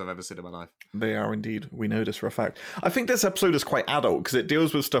writers I've ever seen in my life. They are indeed. We know this for a fact. I think this episode is quite adult because it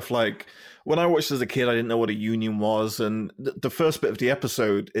deals with stuff like, when I watched as a kid, I didn't know what a union was, and the first bit of the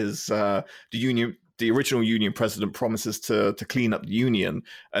episode is the original union president promises to clean up the union,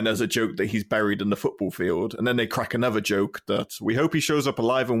 and there's a joke that he's buried in the football field, and then they crack another joke that we hope he shows up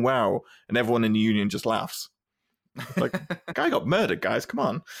alive and well, and everyone in the union just laughs. Like, guy got murdered, guys, come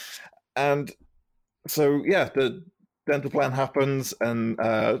on. And so, yeah, the dental plan happens, and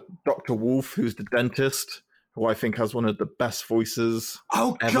Dr. Wolf, who's the dentist, who I think has one of the best voices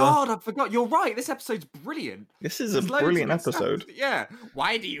ever. God, I forgot. You're right. This episode's brilliant. This is a brilliant episode. Yeah.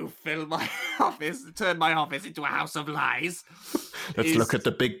 Why do you fill my office, turn my office into a house of lies? Let's look at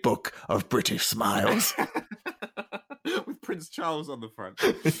the big book of British smiles. With Prince Charles on the front.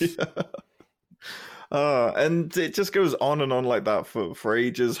 Yeah. And it just goes on and on like that for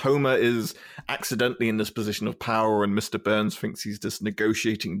ages. Homer is accidentally in this position of power, and Mr. Burns thinks he's this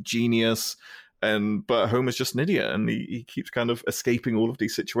negotiating genius. But Homer's just an idiot, and he keeps kind of escaping all of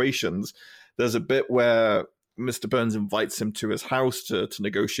these situations. There's a bit where Mr. Burns invites him to his house to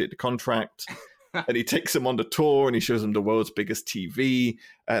negotiate the contract, and he takes him on the tour, and he shows him the world's biggest TV,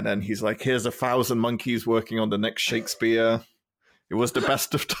 and then he's like, "Here's 1,000 monkeys working on the next Shakespeare. It was the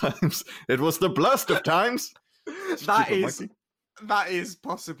best of times. It was the blast of times." That is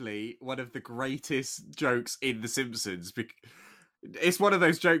possibly one of the greatest jokes in The Simpsons. It's one of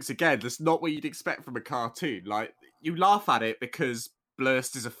those jokes, again, that's not what you'd expect from a cartoon. Like, you laugh at it because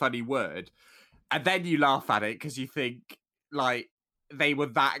blurst is a funny word, and then you laugh at it because you think, like, they were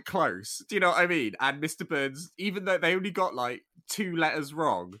that close. Do you know what I mean? And Mr. Burns, even though they only got, 2 letters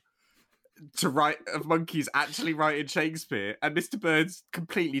wrong to write of monkeys actually writing Shakespeare, and Mr. Burns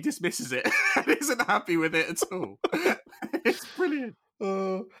completely dismisses it and isn't happy with it at all. It's brilliant.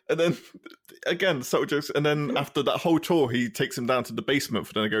 And then again, subtle jokes. And then after that whole tour, he takes him down to the basement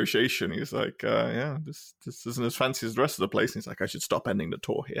for the negotiation. He's like, "Yeah, this isn't as fancy as the rest of the place." And he's like, "I should stop ending the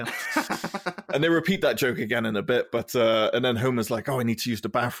tour here." And they repeat that joke again in a bit. But and then Homer's like, "Oh, I need to use the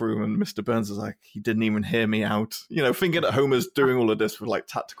bathroom," and Mr. Burns is like, "He didn't even hear me out." You know, thinking that Homer's doing all of this with like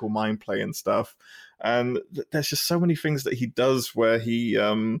tactical mind play and stuff. And there's just so many things that he does where he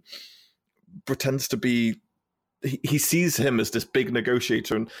pretends to be. He sees him as this big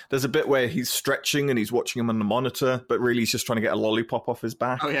negotiator, and there's a bit where he's stretching and he's watching him on the monitor, but really he's just trying to get a lollipop off his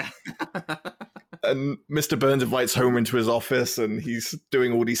back. Oh, yeah. And Mr. Burns invites Homer into his office, and he's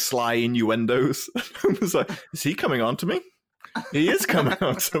doing all these sly innuendos. Homer's like, "Is he coming on to me?" He is coming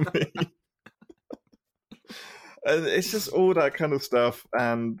on to me. And it's just all that kind of stuff.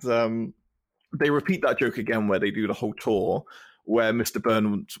 And they repeat that joke again where they do the whole tour, where Mr.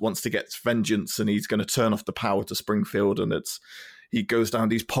 Burns wants to get vengeance and he's going to turn off the power to Springfield, and he goes down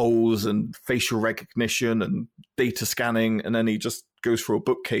these poles and facial recognition and data scanning, and then he just goes through a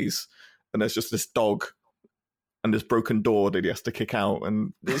bookcase and there's just this dog and this broken door that he has to kick out,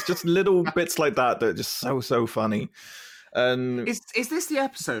 and there's just little bits like that are just so funny. And Is this the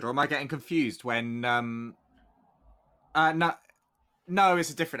episode, or am I getting confused when no, it's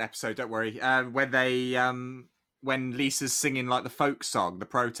a different episode, don't worry. When they when Lisa's singing like the folk song, the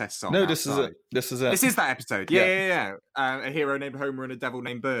protest song. no, outside. this is it. This is that episode. Yeah. A hero named Homer and a devil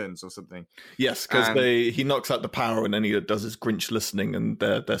named Burns, or something. Yes, because he knocks out the power, and then he does his Grinch listening, and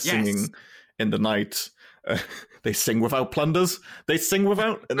they're singing in the night. They sing without plunders. They sing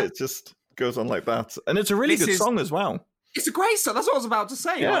without, and it just goes on like that. And it's a really good song as well. It's a great song. That's what I was about to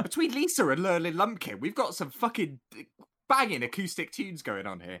say. Yeah. Like, between Lisa and Lurlin Lumpkin, we've got some fucking banging acoustic tunes going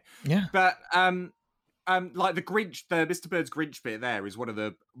on here. Yeah. But like the Mr. Burns Grinch bit there is one of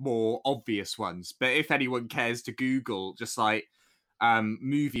the more obvious ones. But if anyone cares to Google just like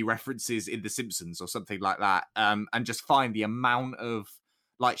movie references in The Simpsons or something like that, and just find the amount of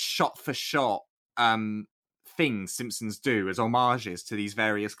like shot for shot things Simpsons do as homages to these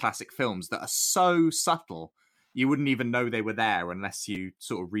various classic films that are so subtle, you wouldn't even know they were there unless you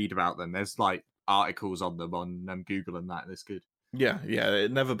sort of read about them. There's like articles on them on Google and that. That's good. Yeah,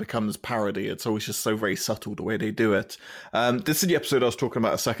 it never becomes parody. It's always just so very subtle the way they do it. This is the episode I was talking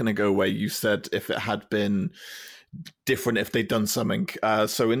about a second ago where you said if it had been different, if they'd done something.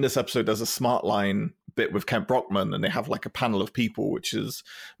 So in this episode, there's a Smart Line bit with Kent Brockman, and they have like a panel of people, which is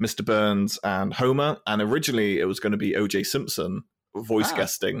Mr. Burns and Homer. And originally it was going to be O.J. Simpson voice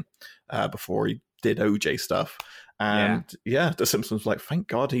guesting before he did OJ stuff. And the Simpsons were like, thank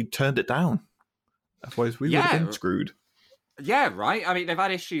God he turned it down. Otherwise we would have been screwed. Yeah, right. I mean, they've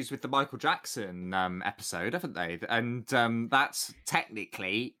had issues with the Michael Jackson episode, haven't they? And that's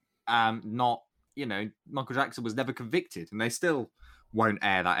technically not, Michael Jackson was never convicted, and they still won't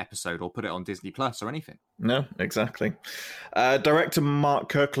air that episode or put it on Disney Plus or anything. No, exactly. Director Mark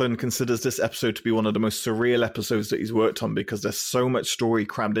Kirkland considers this episode to be one of the most surreal episodes that he's worked on because there's so much story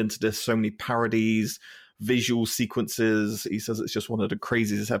crammed into this, so many parodies, visual sequences. He says it's just one of the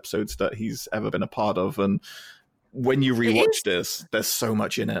craziest episodes that he's ever been a part of. And when you rewatch this, there's so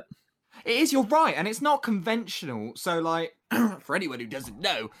much in it. It is, you're right, and it's not conventional. So, like, for anyone who doesn't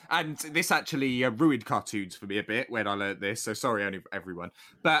know, and this actually ruined cartoons for me a bit when I learned this, so sorry, everyone.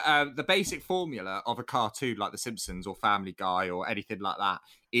 But the basic formula of a cartoon like The Simpsons or Family Guy or anything like that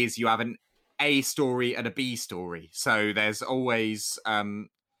is you have an A story and a B story. So there's always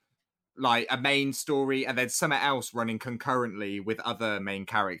like a main story and then something else running concurrently with other main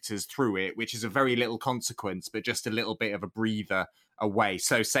characters through it, which is a very little consequence, but just a little bit of a breather away.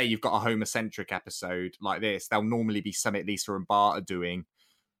 So say you've got a Homer-centric episode like this, there'll normally be something Lisa and Bart are doing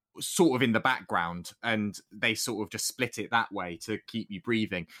sort of in the background, and they sort of just split it that way to keep you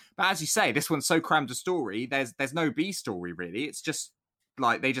breathing. But as you say, this one's so crammed a story, there's no B story really. It's just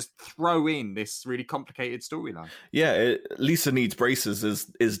like they just throw in this really complicated storyline. Yeah, Lisa Needs Braces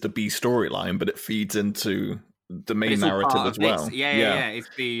is the B storyline, but it feeds into the main narrative as well. Yeah. It's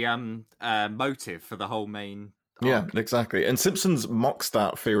the motive for the whole main arc. Yeah, exactly. And Simpsons mocks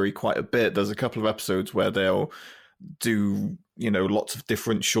that theory quite a bit. There's a couple of episodes where they'll do, lots of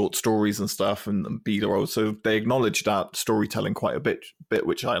different short stories and stuff and be the role. So they acknowledge that storytelling quite a bit,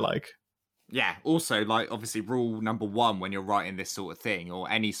 which I like. Yeah, also, like, obviously, rule number one when you're writing this sort of thing or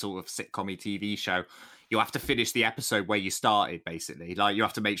any sort of sitcom-y TV show, you have to finish the episode where you started, basically. Like, you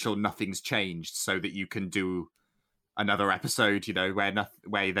have to make sure nothing's changed so that you can do another episode,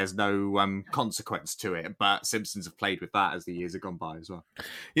 where there's no consequence to it. But Simpsons have played with that as the years have gone by as well.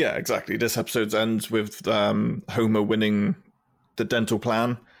 Yeah, exactly. This episode ends with Homer winning the dental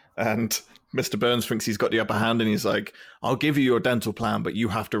plan. And Mr. Burns thinks he's got the upper hand, and he's like, I'll give you your dental plan, but you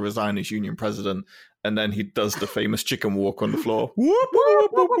have to resign as union president. And then he does the famous chicken walk on the floor,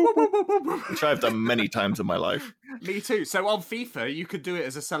 which I've done many times in my life. Me too. So on FIFA, you could do it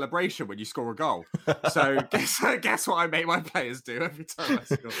as a celebration when you score a goal. So guess what I make my players do every time I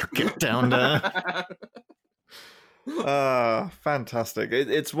score? Get down there. Fantastic.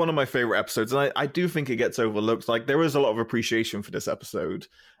 It's one of my favorite episodes, and I do think it gets overlooked. Like, there is a lot of appreciation for this episode.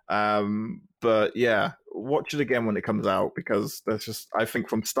 But yeah, watch it again when it comes out, because there's just, I think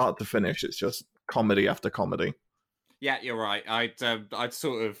from start to finish, it's just comedy after comedy. Yeah, you're right. I'd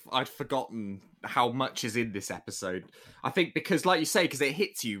forgotten how much is in this episode. I think because, like you say, because it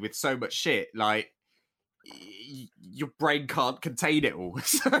hits you with so much shit, like your brain can't contain it all,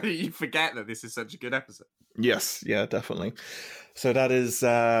 so you forget that this is such a good episode. Yes, yeah, definitely. So that is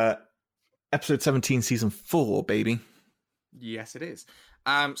episode 17, season 4, baby. Yes, it is.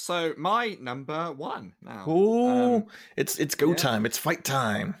 So my number 1 now. Oh, it's go time. It's fight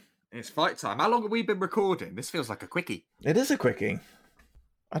time. It's fight time. How long have we been recording? This feels like a quickie. It is a quickie.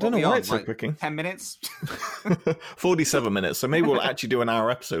 I don't know why it's a quickie. 10 minutes? 47 minutes. So maybe we'll actually do an hour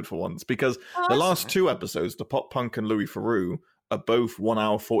episode for once, because the last 2 episodes, the Pop Punk and Louis Theroux, are both 1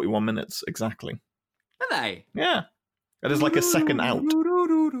 hour, 41 minutes exactly. Are they? Yeah. It is like a second out.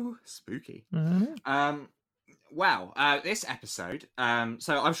 Spooky. Mm-hmm. Wow, this episode.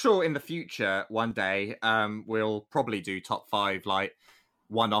 So I'm sure in the future, one day, we'll probably do top 5 like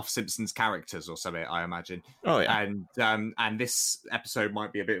one-off Simpsons characters or something, I imagine. Oh yeah. And this episode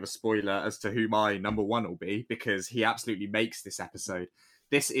might be a bit of a spoiler as to who my number 1 will be, because he absolutely makes this episode.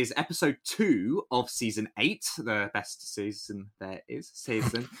 This is episode 2 of season 8, the best season there is.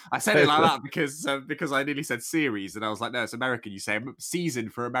 Season. I said it like that because I nearly said series, and I was like, no, it's American. You say season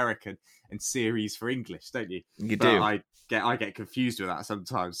for American and series for English, don't you? You do. I get confused with that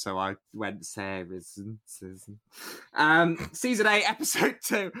sometimes, so I went series and season. Season 8, episode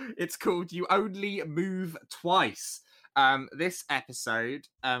 2. It's called "You Only Move Twice." This episode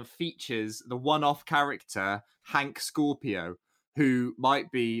features the one-off character Hank Scorpio, who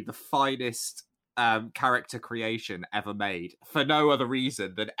might be the finest character creation ever made, for no other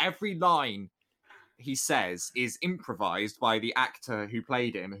reason than every line he says is improvised by the actor who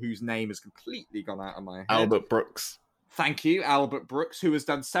played him, whose name has completely gone out of my head. Albert Brooks. Thank you, Albert Brooks, who has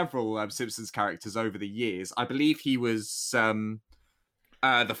done several Simpsons characters over the years. I believe he was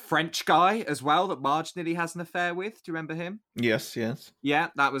the French guy as well that Marge nearly has an affair with. Do you remember him? Yes. Yeah,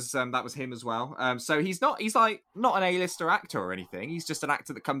 that was him as well. So he's not an A-lister actor or anything. He's just an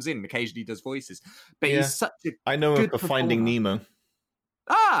actor that comes in and occasionally does voices. But he's such a I know him for performer. Finding Nemo.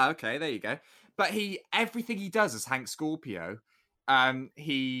 Ah, okay, there you go. But everything he does as Hank Scorpio, and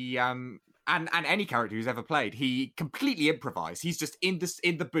any character who's ever played, he completely improvised. He's just in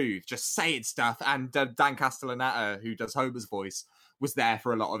the booth, just saying stuff. And Dan Castellaneta, who does Homer's voice, was there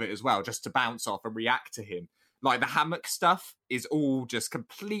for a lot of it as well, just to bounce off and react to him. Like the hammock stuff is all just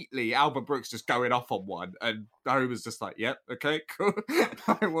completely Albert Brooks just going off on one, and Homer's just like, "Yep, okay, cool."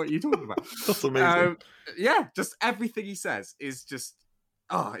 What are you talking about? That's amazing. Yeah, just everything he says is just,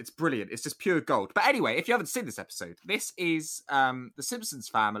 it's brilliant. It's just pure gold. But anyway, if you haven't seen this episode, this is the Simpsons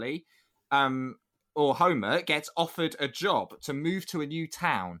family, or Homer gets offered a job to move to a new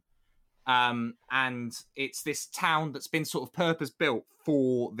town. And it's this town that's been sort of purpose-built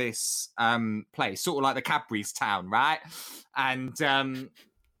for this place, sort of like the Cadbury's town, right? And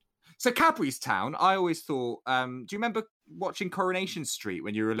so Cadbury's town, I always thought, do you remember watching Coronation Street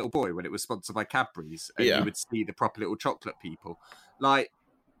when you were a little boy, when it was sponsored by Cadbury's, and you would see the proper little chocolate people? Like,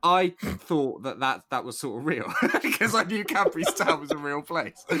 I thought that was sort of real, because I knew Cadbury's town was a real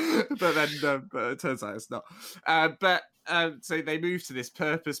place, but then but it turns out it's not. So they moved to this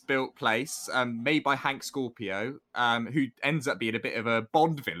purpose-built place made by Hank Scorpio, who ends up being a bit of a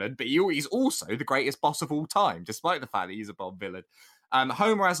Bond villain, but he's also the greatest boss of all time, despite the fact that he's a Bond villain.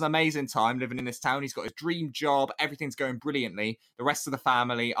 Homer has an amazing time living in this town. He's got his dream job. Everything's going brilliantly. The rest of the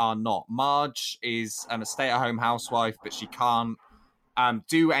family are not. Marge is a stay-at-home housewife, but she can't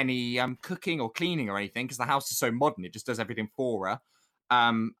do any cooking or cleaning or anything because the house is so modern. It just does everything for her.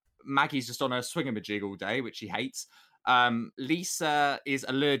 Maggie's just on her swingamajig all day, which she hates. Lisa is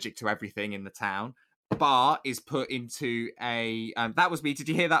allergic to everything in the town. Bart is put into a that was me. Did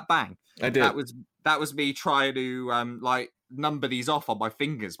you hear that bang? I did. That was me trying to number these off on my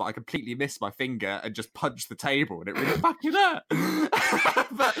fingers, but I completely missed my finger and just punched the table, and it really fucking hurt.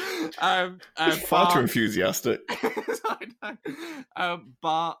 But far too enthusiastic. I know.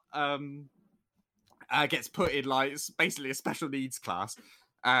 Bart gets put in basically a special needs class.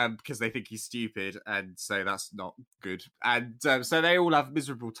 because they think he's stupid, and so that's not good. And so they all have a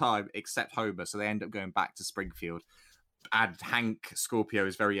miserable time except Homer, so they end up going back to Springfield. And Hank Scorpio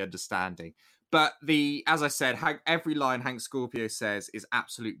is very understanding. But as I said, every line Hank Scorpio says is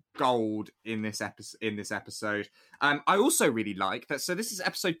absolute gold in this episode. I also really like that. So this is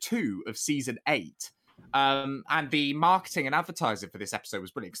episode 2 of season 8. And the marketing and advertising for this episode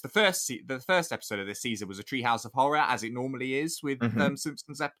was brilliant. Because the first episode of this season was a Treehouse of Horror, as it normally is with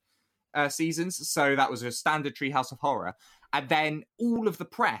Simpsons seasons. So that was a standard Treehouse of Horror. And then all of the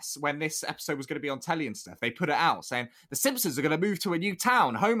press, when this episode was going to be on telly and stuff, they put it out saying the Simpsons are going to move to a new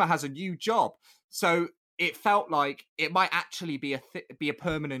town. Homer has a new job. So it felt like it might actually be a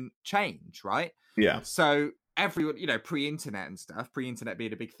permanent change, right? Yeah. So everyone, pre-internet and stuff, pre-internet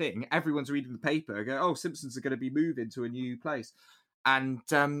being a big thing, everyone's reading the paper, go, oh, Simpsons are going to be moving to a new place. And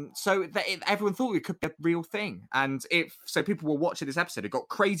so everyone thought it could be a real thing. And so people were watching this episode. It got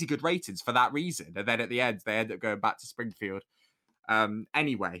crazy good ratings for that reason. And then at the end, they end up going back to Springfield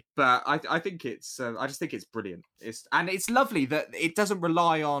anyway. But I think I just think it's brilliant. It's lovely that it doesn't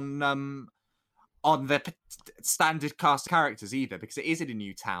rely on the standard cast of characters either, because it is in a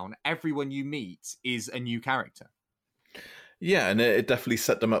new town. Everyone you meet is a new character. Yeah, and it definitely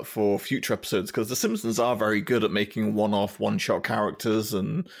set them up for future episodes, because The Simpsons are very good at making one-off, one-shot characters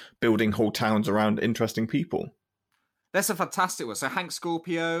and building whole towns around interesting people. There's a fantastic one. So Hank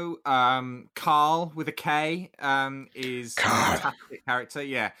Scorpio, Carl with a K is a fantastic character.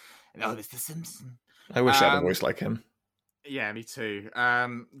 Yeah. Oh, it's The Simpsons. I wish I had a voice like him. Yeah, me too.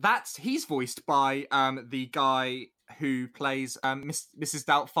 He's voiced by the guy who plays Mrs.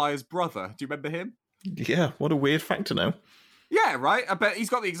 Doubtfire's brother. Do you remember him? Yeah, what a weird fact to know. Yeah, right. I bet he's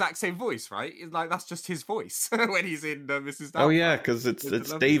got the exact same voice, right? Like that's just his voice when he's in Mrs. Doubtfire. Oh yeah, because it's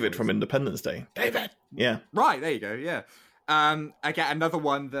David from Independence Day. David. Yeah. Right. There you go. Yeah. Again, another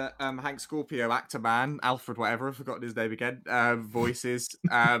one that Hank Scorpio, actor man, Alfred, whatever, I've forgotten his name again. Voices.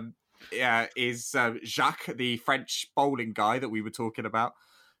 Is Jacques, the French bowling guy that we were talking about.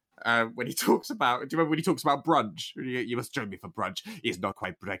 When he talks about, do you remember when he talks about brunch? You must join me for brunch. It's not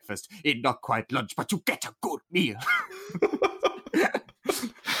quite breakfast, it's not quite lunch, but you get a good meal.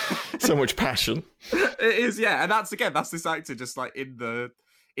 So much passion. It is, yeah, and that's this actor just like in the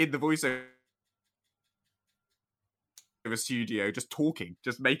voiceover studio, just talking,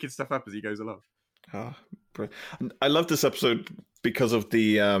 just making stuff up as he goes along. Oh, I love this episode because of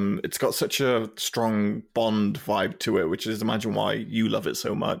the it's got such a strong Bond vibe to it, which is imagine why you love it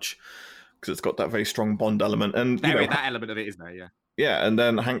so much, because it's got that very strong Bond element. And that element of it is there, yeah. Yeah, and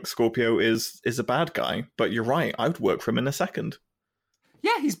then Hank Scorpio is a bad guy, but you're right, I would work for him in a second.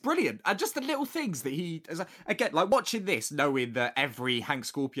 Yeah, he's brilliant. And just the little things that again, like watching this, knowing that every Hank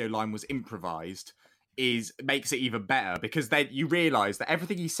Scorpio line was improvised makes it even better, because then you realise that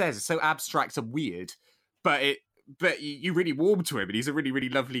everything he says is so abstract and weird, but you really warm to him, and he's a really, really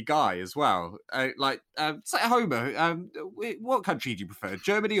lovely guy as well. Say Homer, what country do you prefer,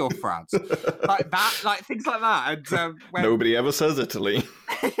 Germany or France? Like that, like things like that. And nobody ever says Italy.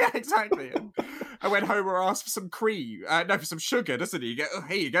 Yeah, exactly. And when Homer asks for some cream, for some sugar, doesn't he? You go, oh,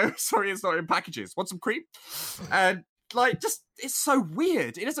 here you go. Sorry, it's not in packages. Want some cream? And it's so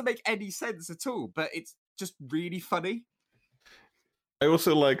weird. It doesn't make any sense at all, but it's just really funny. I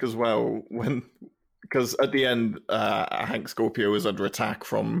also like as well because at the end, Hank Scorpio is under attack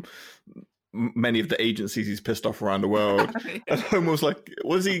from many of the agencies he's pissed off around the world. Yeah. And Homer was like,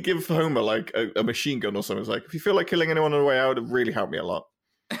 what does he give Homer, like a machine gun or something? It's like, if you feel like killing anyone on the way out, it really helped me a lot.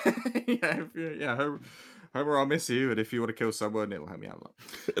 Homer, I'll miss you, and if you want to kill someone, it'll help me out a lot.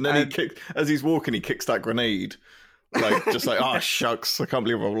 And then as he's walking, he kicks that grenade. Just like, oh, shucks, I can't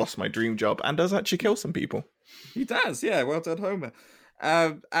believe I've lost my dream job. And does actually kill some people. He does, yeah, well done, Homer.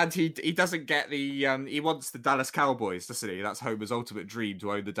 And he doesn't get he wants the Dallas Cowboys, doesn't he? That's Homer's ultimate dream,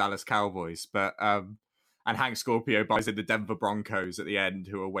 to own the Dallas Cowboys. But and Hank Scorpio buys in the Denver Broncos at the end,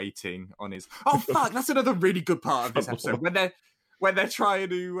 who are waiting on his. Oh fuck! That's another really good part of this episode when they're trying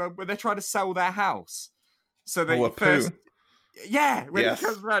to sell their house. So they first. Yeah, when he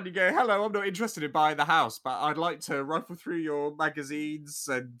comes around, you go, hello, I'm not interested in buying the house, but I'd like to rifle through your magazines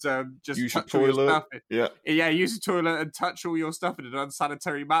and just use touch your all your toilet. stuff. Yeah, use the toilet and touch all your stuff in an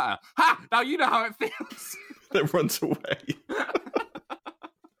unsanitary manner. Ha! Now you know how it feels. That runs away.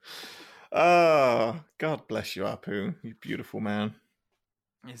 Oh, God bless you, Apu. You beautiful man.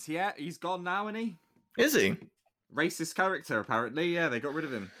 Yes, yeah, he's gone now, isn't he? Is he? Racist character, apparently. Yeah, they got rid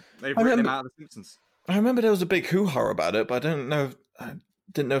of him. They've written him out of The Simpsons. I remember there was a big hoo-ha about it, but I didn't know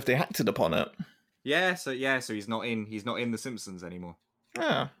if they acted upon it. So he's not in The Simpsons anymore.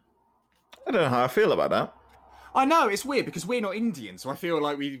 Yeah. I don't know how I feel about that. I know, it's weird because we're not Indian, so I feel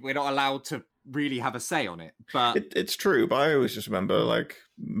like we're not allowed to really have a say on it. But It's true, but I always just remember like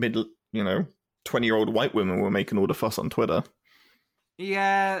 20-year-old white women were making all the fuss on Twitter.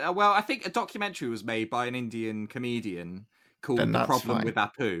 yeah, well, I think a documentary was made by an Indian comedian called Then The that's Problem fine. with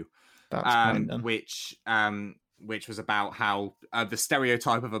Apu. That's fine then. Which was about how the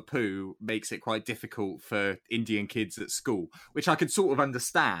stereotype of a poo makes it quite difficult for Indian kids at school, which I could sort of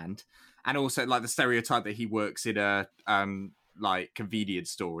understand, and also like the stereotype that he works in a like convenience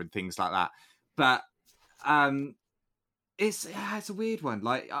store and things like that. But it's a weird one.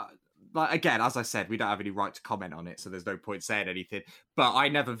 Like again, as I said, we don't have any right to comment on it, so there's no point saying anything. But I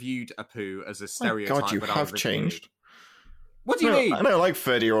never viewed a poo as a My stereotype. God, you when I was have a changed. kid. What do you mean? I know, like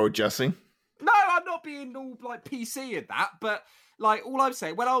 30-year-old Jesse. No, I'm not being all like PC in that, but like all I'm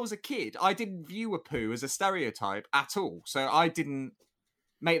saying, when I was a kid, I didn't view a poo as a stereotype at all. So I didn't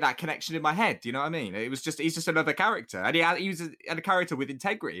make that connection in my head. Do you know what I mean? He's just another character, and he was a character with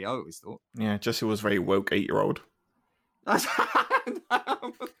integrity. I always thought. Yeah, Jesse was very woke 8-year-old. I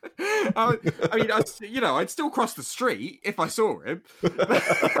mean, I'd still cross the street if I saw him.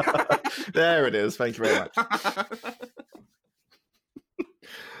 There it is. Thank you very much.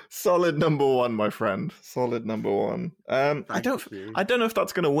 Solid number one, my friend. Solid number one. I don't know if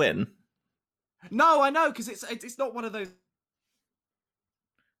that's going to win. No, I know, because it's not one of those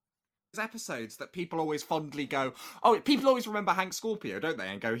episodes that people always fondly go, oh, people always remember Hank Scorpio, don't they?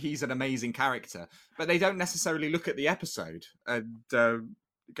 And go, he's an amazing character. But they don't necessarily look at the episode and go,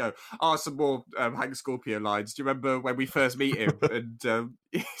 oh, some more Hank Scorpio lines. Do you remember when we first meet him? And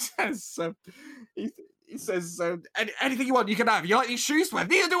he says, anything you want, you can have. You like these shoes? Well,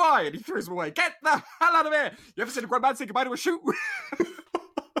 neither do I. And he throws them away. Get the hell out of here. You ever seen a grown man say goodbye to a shoe?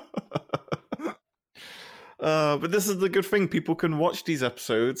 But this is the good thing. People can watch these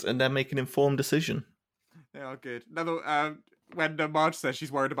episodes and then make an informed decision. Yeah, good. Another, when Marge says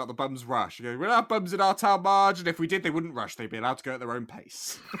she's worried about the bums rush, she goes, we don't have bums in our town, Marge, and if we did, they wouldn't rush. They'd be allowed to go at their own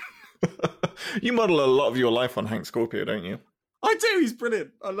pace. You model a lot of your life on Hank Scorpio, don't you? I do. He's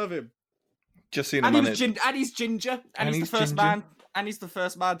brilliant. I love him. Just seen And, him he's ginger. And he's the first man. And he's the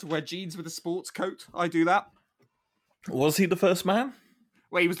first man to wear jeans with a sports coat. I do that. Was he the first man?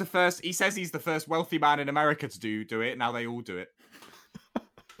 Well, he was the first. He says he's the first wealthy man in America to do it. Now they all do it.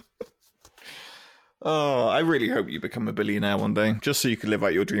 Oh, I really hope you become a billionaire one day, just so you can live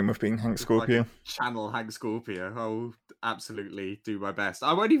out your dream of being Hank Scorpio. Like channel Hank Scorpio. I'll absolutely do my best.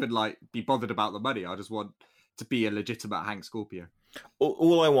 I won't even be bothered about the money. I just want to be a legitimate Hank Scorpio.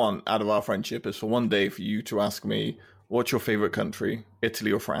 All I want out of our friendship is for one day for you to ask me, what's your favorite country,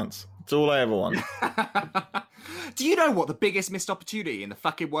 Italy or France? That's all I ever want. Do you know what the biggest missed opportunity in the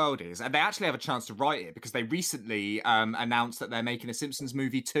fucking world is? And they actually have a chance to write it because they recently announced that they're making a Simpsons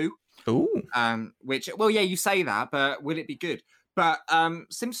movie 2. Ooh. Which, well, yeah, you say that, but will it be good? But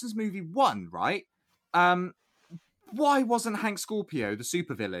Simpsons movie 1, right? Why wasn't Hank Scorpio the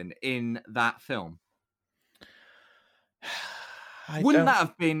supervillain in that film? Wouldn't that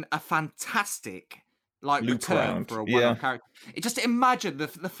have been a fantastic return for a one-off character? Just imagine the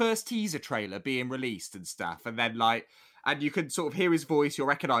first teaser trailer being released and stuff, and then and you could sort of hear his voice, you're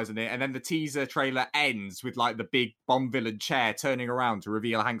recognizing it, and then the teaser trailer ends with the big Bond villain chair turning around to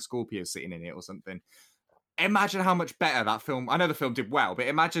reveal Hank Scorpio sitting in it or something. Imagine how much better that film. I know the film did well, but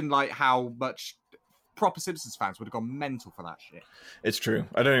imagine how much proper Simpsons fans would have gone mental for that shit. It's true.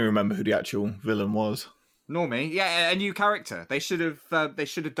 I don't even remember who the actual villain was. Nor me. Yeah, a new character. They should have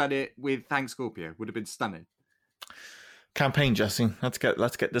done it with Hank Scorpio. Would have been stunning. Campaign, Jesse. Let's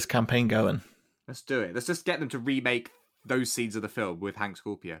get this campaign going. Let's do it. Let's just get them to remake those scenes of the film with Hank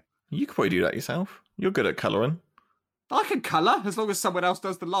Scorpio. You could probably do that yourself. You're good at colouring. I can colour as long as someone else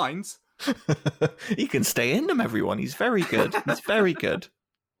does the lines. He can stay in them, everyone. He's very good. He's very good.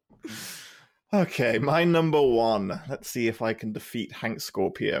 Okay, my number one. Let's see if I can defeat Hank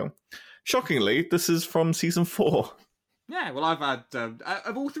Scorpio. Shockingly, this is from season 4. Yeah, well, I've had...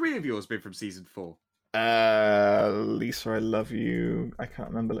 have all three of yours been from season 4? Lisa, I love you. I can't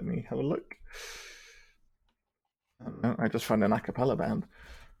remember. Let me have a look. No, I just found an a cappella band.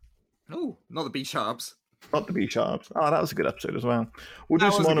 Oh, not the B-Sharps. Not the B-Sharps. Oh, that was a good episode as well. We'll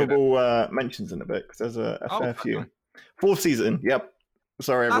do some honourable mentions in a bit, because there's a fair few. 4th season, yep.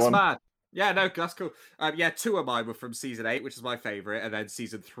 Sorry, everyone. That's mad. Yeah, no, that's cool. 2 of mine were from season 8, which is my favourite, and then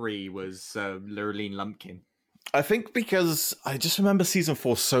season 3 was Lurleen Lumpkin. I think because I just remember season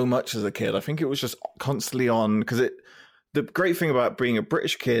 4 so much as a kid. I think it was just constantly on, because the great thing about being a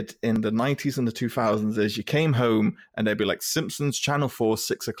British kid in the 90s and the 2000s is you came home and they'd be like, Simpsons Channel 4,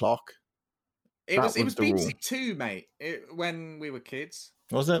 6 o'clock. It was BBC 2, mate, when we were kids.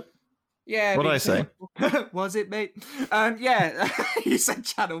 Was it? Yeah. What did I say? Was it, mate? Yeah, you said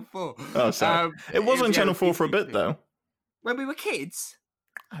Channel 4. Oh, sorry. It was on Channel 4 for a bit, BBC2. though. When we were kids.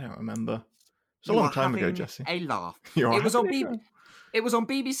 I don't remember. It's a You long are time ago, having Jesse. A laugh. You're It was on having a- It was on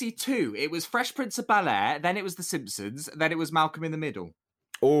BBC Two. It was Fresh Prince of Bel-Air, then it was The Simpsons, then it was Malcolm in the Middle.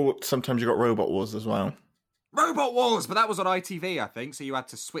 Or sometimes you got Robot Wars as well. Robot Wars, but that was on ITV, I think, so you had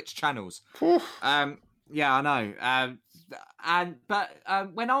to switch channels. Whew. Yeah, I know.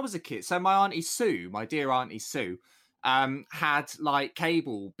 But when I was a kid, so my Auntie Sue, my dear Auntie Sue, had like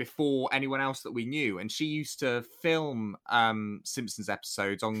cable before anyone else that we knew, and she used to film Simpsons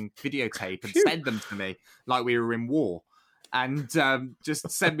episodes on videotape and send them to me like we were in war. And just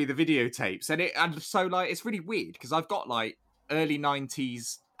send me the videotapes, and so like it's really weird because I've got like early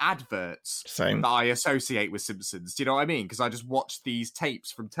 90s adverts Same. that I associate with Simpsons. Do you know what I mean? Because I just watch these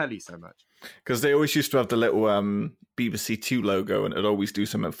tapes from telly so much. Because they always used to have the little BBC Two logo, and it'd always do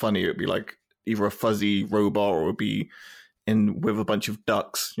something funny. It'd be like either a fuzzy robot or it'd be in with a bunch of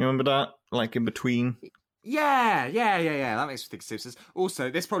ducks. You remember that? Like in between. Yeah. That makes me think of Simpsons.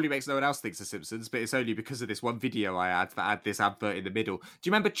 Also, this probably makes no one else think of Simpsons, but it's only because of this one video I had that had this advert in the middle. Do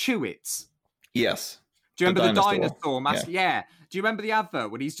you remember Chewits? Yes. Do you remember the dinosaur. dinosaur mask? Yeah. Do you remember the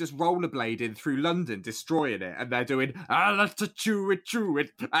advert when he's just rollerblading through London, destroying it, and they're doing, I like to chew it,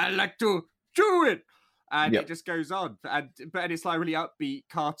 I like to chew it. And Yep. it just goes on. But it's like a really upbeat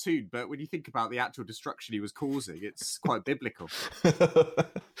cartoon. But when you think about the actual destruction he was causing, it's quite biblical.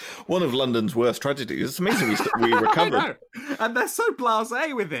 One of London's worst tragedies. It's amazing we I recovered. know. And they're so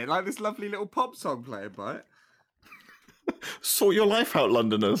blasé with it. Like this lovely little pop song playing by it. Sort your life out,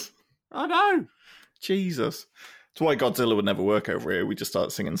 Londoners. I know. Jesus. That's why Godzilla would never work over here. We just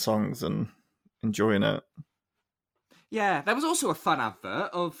start singing songs and enjoying it. Yeah, there was also a fun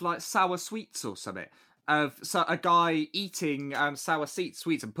advert of like sour sweets or something. Of a guy eating sour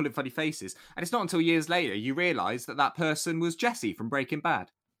sweets and pulling funny faces. And it's not until years later you realise that person was Jesse from Breaking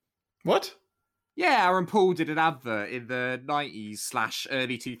Bad. What? Yeah, Aaron Paul did an advert in the 90s /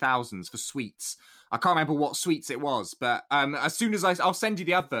 early 2000s for sweets. I can't remember what sweets it was, but as soon as I'll send you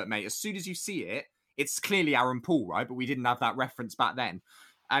the advert, mate. As soon as you see it, it's clearly Aaron Paul, right? But we didn't have that reference back then.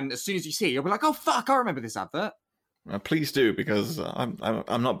 And as soon as you see it, you'll be like, oh, fuck, I remember this advert. Please do, because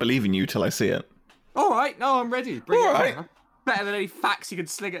I'm not believing you till I see it. All right, no, I'm ready. Bring All it right. on. Better than any facts you can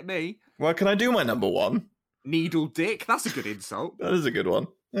sling at me. Well, can I do my number one? Needle dick. That's a good insult. That is a good one.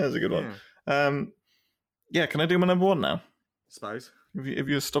 Yeah, can I do my number one now? Suppose. If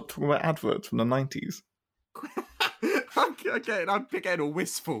you stop talking about adverts from the 90s. I'm getting all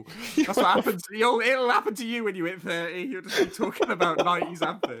wistful. That's what happens. It'll happen to you when you hit 30. You'll just be talking about 90s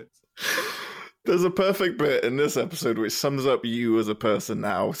adverts. There's a perfect bit in this episode which sums up you as a person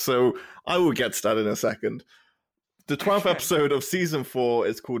now, so I will get to that in a second. The 12th episode of season 4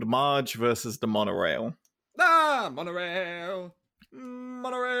 is called Marge versus the Monorail. Monorail.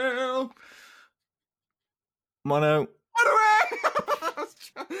 Mono. Monorail. I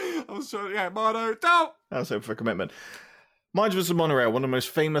was trying, yeah, Mono. Don't. That's hope for commitment. Marge vs. Monorail, one of the most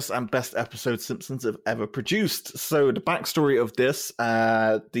famous and best episodes Simpsons have ever produced. So the backstory of this,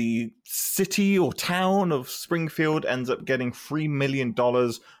 the city or town of Springfield ends up getting $3 million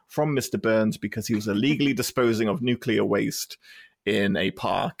from Mr. Burns because he was illegally disposing of nuclear waste in a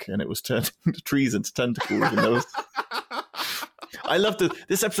park, and it was turning the trees into tentacles. And those... I love this.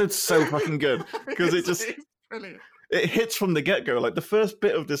 This episode's so fucking good because it just... Brilliant. It hits from the get-go. Like, the first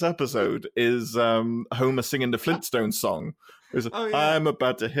bit of this episode is Homer singing the Flintstones song. It's Oh, yeah. I'm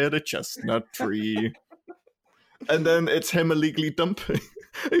about to hit a chestnut tree. And then it's him illegally dumping.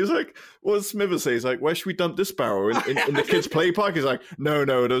 He's like, what does Smithers say? He's like, where should we dump this barrel? In the kids' play park? He's like, no,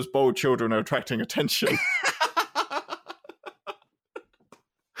 those bold children are attracting attention.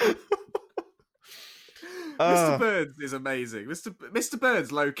 Mr. Burns is amazing. Mr.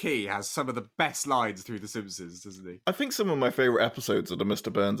 Burns, low key, has some of the best lines through The Simpsons, doesn't he? I think some of my favourite episodes are the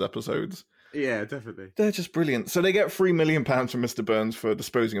Mr. Burns episodes. Yeah, definitely. They're just brilliant. So they get £3 million from Mr. Burns for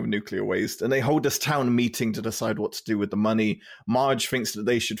disposing of nuclear waste, and they hold this town meeting to decide what to do with the money. Marge thinks that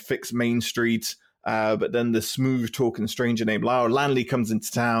they should fix Main Street, but then the smooth-talking stranger named Lyle Lanley comes into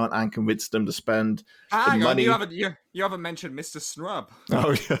town and convinces them to spend Hang the on, money. you haven't mentioned Mr. Snrub.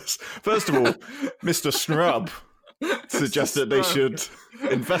 Oh, yes. First of all, Mr. Snrub suggested they should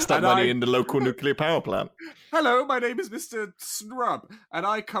invest that And money I- in the local nuclear power plant. Hello, my name is Mr. Snrub, and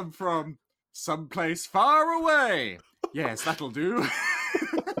I come from someplace far away. Yes, that'll do.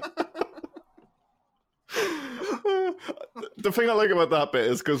 The thing I like about that bit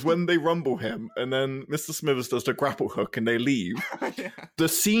is because when they rumble him and then Mr. Smithers does the grapple hook and they leave, Yeah. the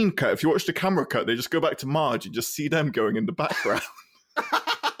scene cut, if you watch the camera cut, they just go back to Marge and just see them going in the background.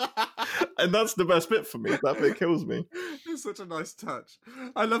 And that's the best bit for me. That bit kills me. It's such a nice touch.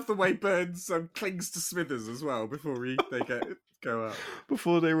 I love the way Burns clings to Smithers as well before they go out.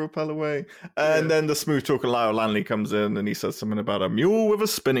 Before they repel away. And then the smooth talker Lyle Lanley comes in and he says something about a mule with a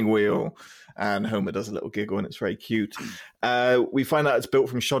spinning wheel. And Homer does a little giggle and it's very cute. We find out it's built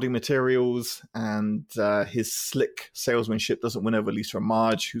from shoddy materials and his slick salesmanship doesn't win over Lisa and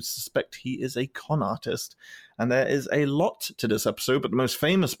Marge, who suspect he is a con artist. And there is a lot to this episode, but the most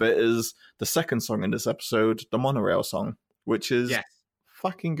famous bit is the second song in this episode, the Monorail song, which is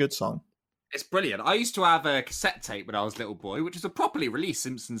fucking good song. It's brilliant. I used to have a cassette tape when I was a little boy, which is a properly released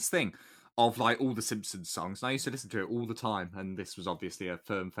Simpsons thing of like all the Simpsons songs. And I used to listen to it all the time. And this was obviously a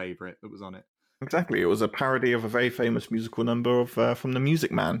firm favourite that was on it. Exactly. It was a parody of a very famous musical number of from The Music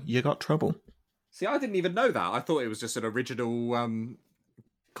Man, You Got Trouble. See, I didn't even know that. I thought it was just an original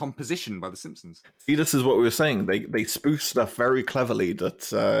composition by The Simpsons. See, this is what we were saying. They spoof stuff very cleverly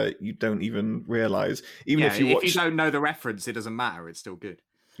that you don't even realise. Even if you don't know the reference, it doesn't matter. It's still good.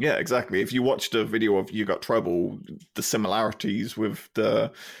 Yeah, exactly. If you watched a video of You Got Trouble, the similarities with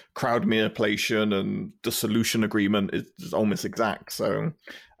the crowd manipulation and the solution agreement is almost exact. So,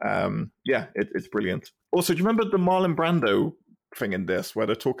 it's brilliant. Also, do you remember the Marlon Brando thing in this, where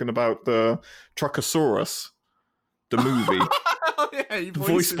they're talking about the Truckosaurus, the movie,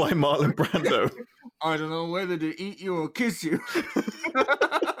 voiced by Marlon Brando? I don't know whether to eat you or kiss you.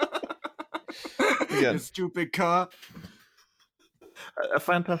 Yeah. You stupid car. A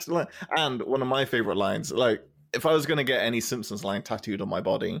fantastic line. And one of my favorite lines, like, if I was going to get any Simpsons line tattooed on my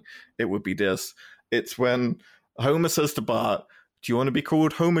body, it would be this. It's when Homer says to Bart, do you want to be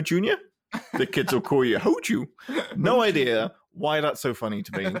called Homer Jr.? The kids will call you Hoju. No idea why that's so funny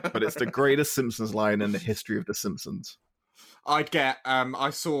to me, but it's the greatest Simpsons line in the history of The Simpsons. I'd get, I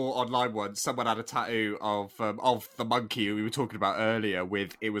saw online once, someone had a tattoo of the monkey we were talking about earlier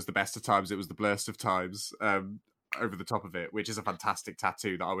with "It was the best of times, it was the blurst of times," over the top of it, which is a fantastic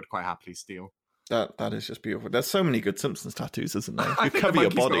tattoo that I would quite happily steal. That is just beautiful. There's so many good Simpsons tattoos, isn't there? I You think cover the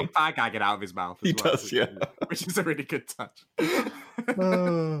your monkey's body. got a fag hanging out of his mouth. He does, yeah. Which is a really good touch.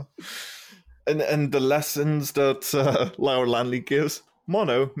 And the lessons that Lyle Lanley gives.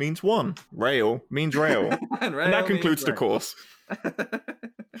 Mono means one. Rail means rail. And that concludes the course.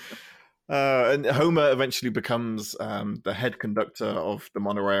 And Homer eventually becomes the head conductor of the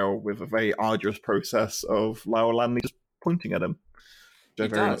monorail with a very arduous process of Lyle Lanley just pointing at him,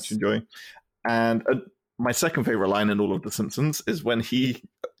 which I very much enjoy. And my second favorite line in all of The Simpsons is when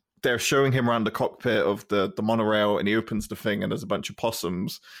they're showing him around the cockpit of the monorail and he opens the thing and there's a bunch of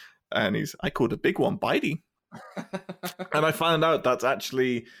possums and I called a big one Bitey. And I found out that's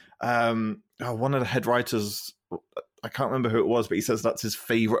actually one of the head writers, I can't remember who it was, but he says that's his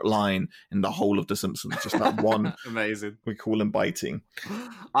favorite line in the whole of The Simpsons. Just that one. Amazing. We call him Biting.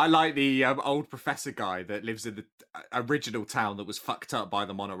 I like the old professor guy that lives in the original town that was fucked up by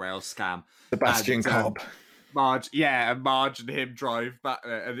the monorail scam. Sebastian Cobb. Marge and him drive back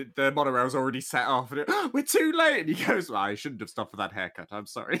there, and the monorail's already set off, and we're too late. And he goes, well, I shouldn't have stopped for that haircut. I'm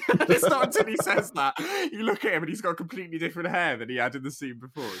sorry. It's not until he says that you look at him and he's got completely different hair than he had in the scene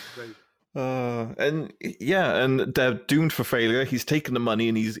before. And they're doomed for failure. He's taken the money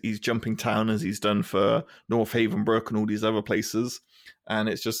and he's jumping town as he's done for North Havenbrook and all these other places, and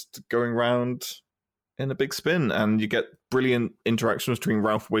it's just going round in a big spin. And you get brilliant interactions between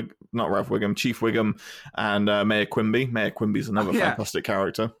Chief Wiggum and Mayor Quimby. Mayor Quimby's another fantastic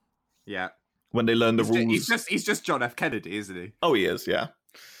character. Yeah, when they learn the rules, he's just John F. Kennedy, isn't he? Oh, he is. Yeah,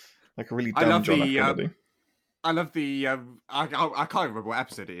 like a really dumb John F. Kennedy. I love the, I can't remember what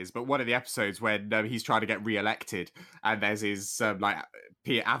episode it is, but one of the episodes when he's trying to get re-elected and there's his,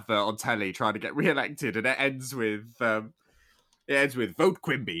 Peter advert on telly trying to get re-elected, and it ends with, vote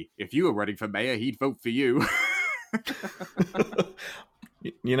Quimby. If you were running for mayor, he'd vote for you.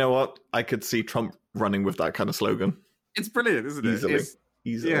 You know what? I could see Trump running with that kind of slogan. It's brilliant, isn't it?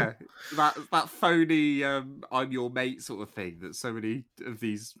 Easily. Yeah, that phony, I'm your mate sort of thing that so many of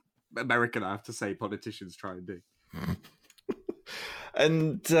these American, I have to say, politicians try and do.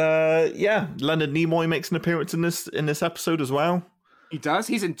 And Leonard Nimoy makes an appearance in this episode as well. He does.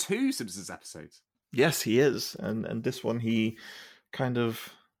 He's in 2 Simpsons episodes. Yes, he is. And this one, he kind of,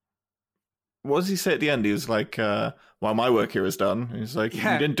 what does he say at the end? He was like, "Well, my work here is done." And he's like, "You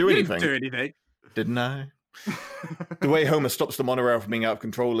didn't do anything." Didn't I? The way Homer stops the monorail from being out of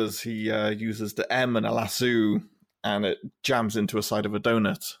control is he uses the M and a lasso, and it jams into a side of a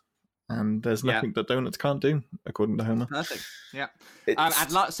donut. And there's nothing that donuts can't do, according to Homer. Perfect. Yeah.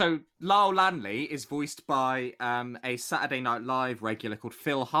 So Lyle Lanley is voiced by a Saturday Night Live regular called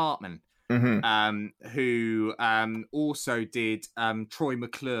Phil Hartman. who also did Troy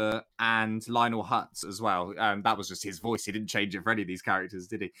McClure and Lionel Hutz as well. That was just his voice. He didn't change it for any of these characters,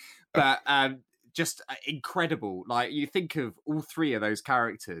 did he? But just incredible. Like, you think of all three of those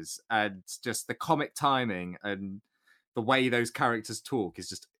characters and just the comic timing and the way those characters talk is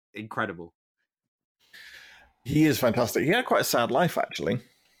just incredible. He is fantastic. He had quite a sad life, actually.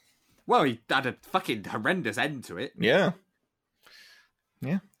 Well, he had a fucking horrendous end to it. Yeah.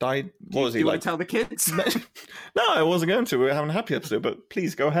 Yeah, died. What was he you like? Want to tell the kids? No, I wasn't going to. We're having a happy episode, but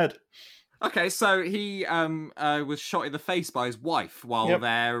please go ahead. Okay, so he was shot in the face by his wife while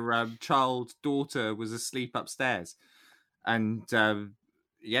their child daughter was asleep upstairs, and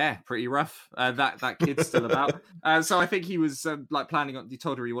yeah, pretty rough. That kid's still about. So I think he was like planning on. He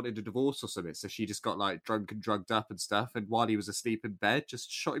told her he wanted a divorce or something, so she just got like drunk and drugged up and stuff. And while he was asleep in bed,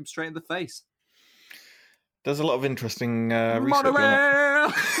 just shot him straight in the face. There's a lot of interesting research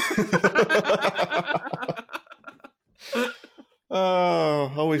Monorail!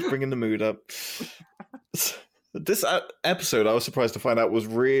 Oh, always bringing the mood up. This episode, I was surprised to find out, was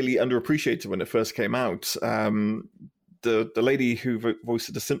really underappreciated when it first came out. The lady who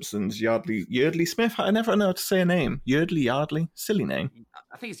voiced the Simpsons, Yeardley Smith. I never know how to say her name. Yardley, silly name.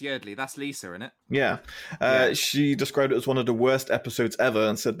 I think it's Yeardley. That's Lisa, isn't it? Yeah. She described it as one of the worst episodes ever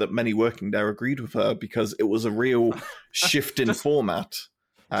and said that many working there agreed with her because it was a real shift in format.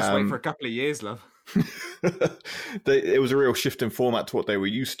 Just wait for a couple of years, love. It was a real shift in format to what they were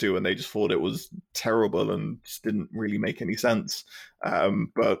used to, and they just thought it was terrible and just didn't really make any sense.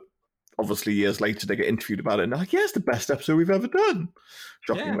 But obviously, years later, they get interviewed about it, and they're like, "Yeah, it's the best episode we've ever done."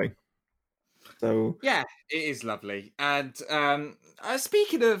 Shockingly. Yeah. So yeah, it is lovely. And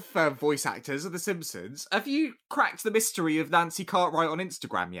speaking of voice actors of The Simpsons, have you cracked the mystery of Nancy Cartwright on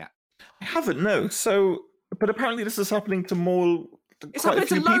Instagram yet? I haven't, no. So, but apparently, this is happening to more. It's happening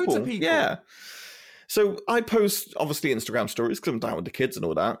to loads of people. Yeah. So I post, obviously, Instagram stories because I'm down with the kids and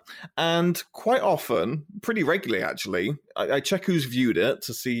all that. And quite often, pretty regularly actually, I check who's viewed it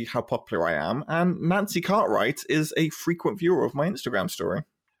to see how popular I am. And Nancy Cartwright is a frequent viewer of my Instagram story.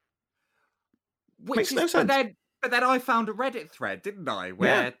 Makes no sense. But then I found a Reddit thread, didn't I?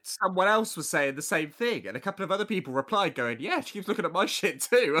 Where someone else was saying the same thing. And a couple of other people replied going, yeah, she keeps looking at my shit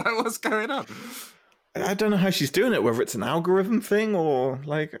too. What's going on? I don't know how she's doing it, whether it's an algorithm thing or,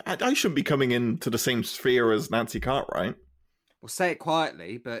 like, I shouldn't be coming into the same sphere as Nancy Cartwright. Well, say it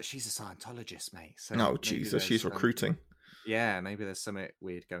quietly, but she's a Scientologist, mate. So oh, Jesus, she's recruiting. Yeah, maybe there's something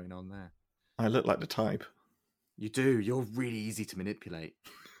weird going on there. I look like the type. You do. You're really easy to manipulate.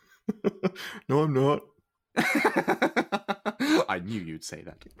 No, I'm not. I knew you'd say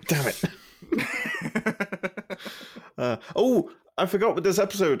that. Damn it. I forgot with this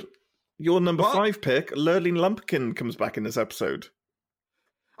episode. Your number 5 pick, Lurleen Lumpkin, comes back in this episode.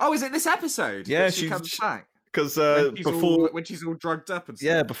 Oh, is it this episode? Yeah, she comes back. Because when she's all drugged up and stuff.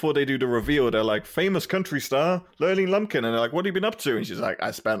 Yeah, before they do the reveal, they're like, famous country star, Lurleen Lumpkin. And they're like, what have you been up to? And she's like, I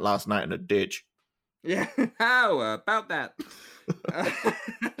spent last night in a ditch. Yeah, how about that?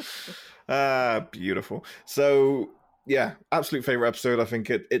 Beautiful. So, yeah, absolute favorite episode. I think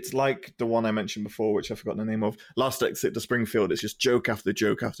it's like the one I mentioned before, which I've forgotten the name of. Last Exit to Springfield. It's just joke after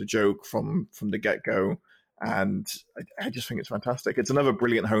joke after joke from the get-go. And I just think it's fantastic. It's another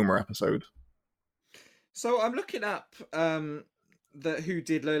brilliant Homer episode. So I'm looking up who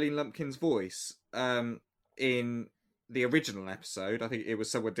did Lurleen Lumpkin's voice in the original episode. I think it was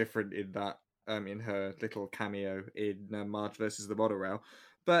somewhat different in that in her little cameo in Marge versus the Monorail.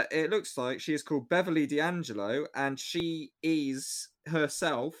 But it looks like she is called Beverly D'Angelo, and she is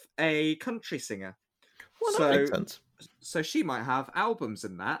herself a country singer. Well, that makes sense. So she might have albums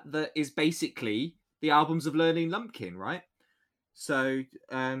in that is basically the albums of Lurleen Lumpkin, right? So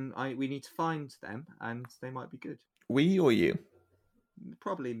we need to find them, and they might be good. We or you?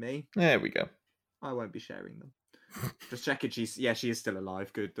 Probably me. There we go. I won't be sharing them. Just checking. She is still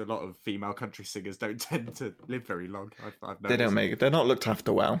alive. Good. A lot of female country singers don't tend to live very long. I've they don't make it. They're not looked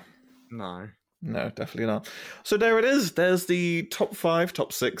after well. No, definitely not. So there it is. There's the top 5,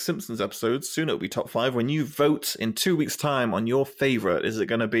 top 6 Simpsons episodes. Soon it'll be top 5 when you vote in 2 weeks' time on your favorite. Is it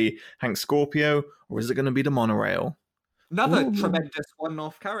going to be Hank Scorpio or is it going to be the Monorail? Another tremendous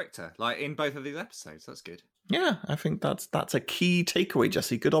one-off character, like in both of these episodes. That's good. Yeah, I think that's a key takeaway,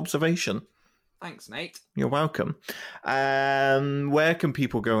 Jesse. Good observation. Thanks, Nate. You're welcome. Where can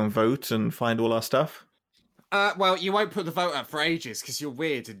people go and vote and find all our stuff? Well, you won't put the vote up for ages because you're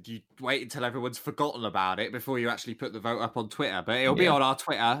weird and you wait until everyone's forgotten about it before you actually put the vote up on Twitter. But it'll be on our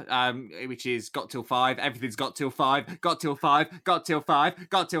Twitter, which is Got Till 5. Everything's Got Till 5. Got Till 5. Got Till 5.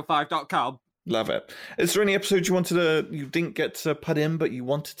 Got Till 5.com. Love it. Is there any episodes you didn't get to put in, but you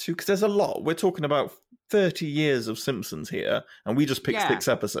wanted to? Because there's a lot. We're talking about 30 years of Simpsons here, and we just picked 6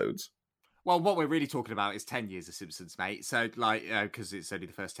 episodes. Well, what we're really talking about is 10 years of Simpsons, mate. So, like, because it's only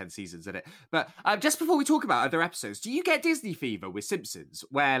the first 10 seasons, isn't it? But just before we talk about other episodes, do you get Disney fever with Simpsons?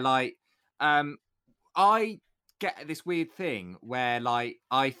 Where, like, I get this weird thing where, like,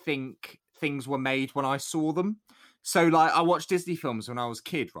 I think things were made when I saw them. So, like, I watched Disney films when I was a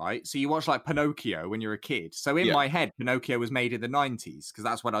kid, right? So you watch, like, Pinocchio when you're a kid. So in my head, Pinocchio was made in the 90s, because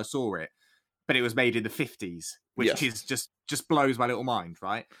that's when I saw it. But it was made in the 50s, which is just blows my little mind,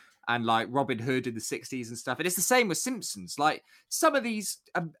 right? And like Robin Hood in the 60s and stuff. And it's the same with Simpsons. Like some of these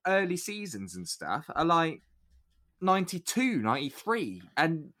early seasons and stuff are like 92, 93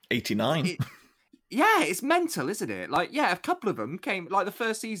 and 89. It's mental, isn't it? Like, a couple of them came, like the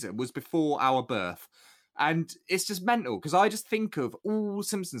first season was before our birth. And it's just mental because I just think of all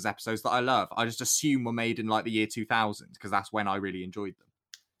Simpsons episodes that I love. I just assume were made in like the year 2000 because that's when I really enjoyed them.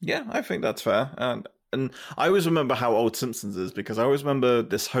 Yeah, I think that's fair. And I always remember how old Simpsons is because I always remember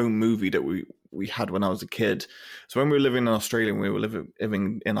this home movie that we had when I was a kid. So when we were living in Australia, we were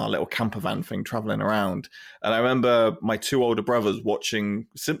living in our little camper van thing, traveling around. And I remember my 2 older brothers watching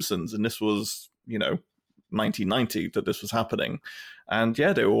Simpsons, and this was, 1990 that this was happening. And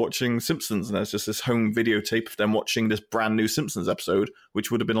yeah, they were watching Simpsons, and there's just this home videotape of them watching this brand new Simpsons episode,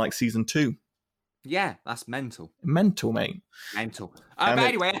 which would have been like season 2. Yeah, that's mental. Mental, mate. Mental. But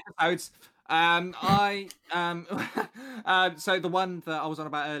anyway, episodes. So the one that I was on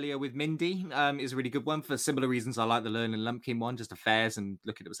about earlier with Mindy is a really good one for similar reasons. I like the Learn and Lumpkin one, just affairs and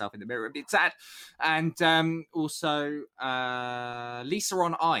looking at myself in the mirror a bit sad. And also Lisa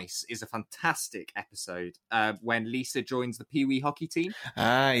on Ice is a fantastic episode when Lisa joins the Pee Wee hockey team.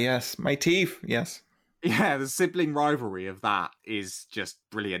 Ah, yes. My teeth, yes. Yeah, the sibling rivalry of that is just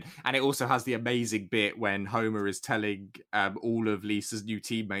brilliant. And it also has the amazing bit when Homer is telling all of Lisa's new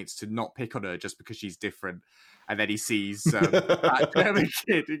teammates to not pick on her just because she's different. And then he sees that German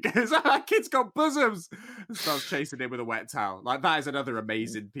kid and goes, that kid's got bosoms! And starts chasing him with a wet towel. Like, that is another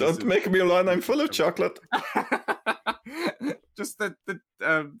amazing piece Don't make me lie, I'm full of chocolate. Just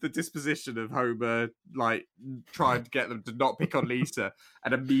the disposition of Homer, like, trying to get them to not pick on Lisa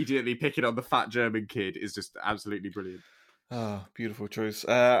and immediately picking on the fat German kid is just absolutely brilliant. Oh, beautiful choice.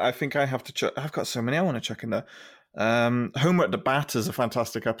 I think I have to check. I've got so many I want to check in there. Homer at the Bat is a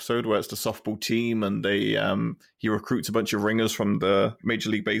fantastic episode where it's the softball team and he recruits a bunch of ringers from the Major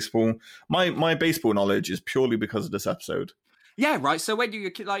League Baseball. My baseball knowledge is purely because of this episode. Yeah, right. So when you're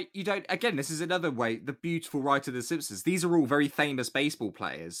like, you don't, again, this is another way, the beautiful writer of The Simpsons, these are all very famous baseball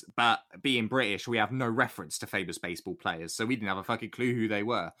players, but being British, we have no reference to famous baseball players. So we didn't have a fucking clue who they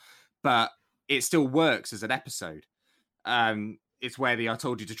were, but it still works as an episode. It's where the I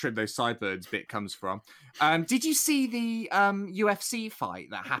told you to trim those sideburns bit comes from. Did you see the UFC fight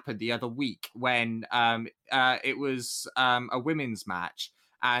that happened the other week when it was a women's match?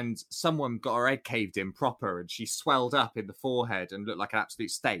 And someone got her head caved in proper, and she swelled up in the forehead and looked like an absolute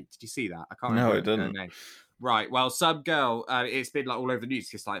steak. Did you see that? I can't remember. No, I didn't. Her name. Right. Well, some girl. It's been like all over the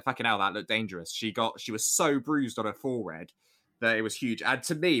news. It's like fucking hell, that looked dangerous. She was so bruised on her forehead that it was huge. And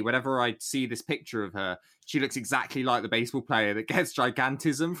to me, whenever I see this picture of her, she looks exactly like the baseball player that gets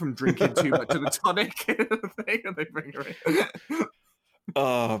gigantism from drinking too much of the tonic. And they bring her in.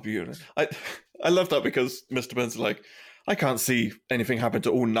 Oh, beautiful. I love that because Mr. Burns is like, I can't see anything happen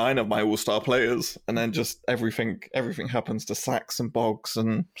to all 9 of my all-star players, and then just everything happens to Sax and Boggs,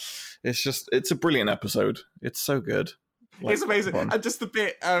 and it's a brilliant episode. It's so good. Like, it's amazing. And just the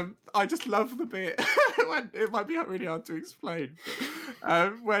bit, I just love the bit when it might be really hard to explain.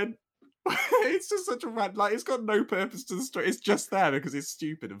 When it's just such a rant, like it's got no purpose to the story. It's just there because it's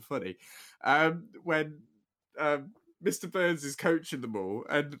stupid and funny. When Mr. Burns is coaching them all,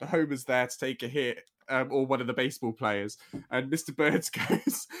 and Homer's there to take a hit, or one of the baseball players, and Mr. Burns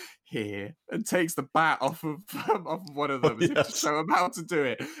goes here and takes the bat off of one of them as if to show him how to do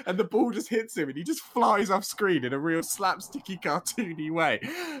it, and the ball just hits him and he just flies off screen in a real slapsticky, cartoony way.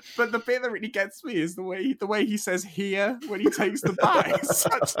 But the bit that really gets me is the way he says here when he takes the bat. It's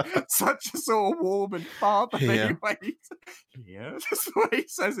such a sort of warm and fatherly way. Here, just the way he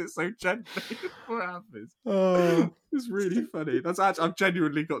says it so gently. What happens? Oh. It's really funny. That's actually, I've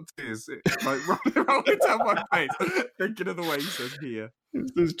genuinely got tears like rolling down my face thinking of the way he says here.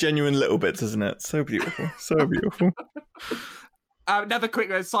 There's genuine little bits, isn't it? So beautiful. So beautiful. Another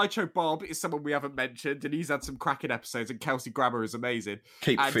quick Sideshow Bob is someone we haven't mentioned, and he's had some cracking episodes, and Kelsey Grammer is amazing.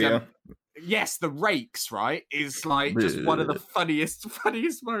 Cape Fear. Yes, the rakes, right, is like just one of the funniest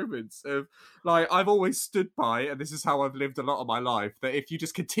moments of like I've always stood by, and this is how I've lived a lot of my life, that if you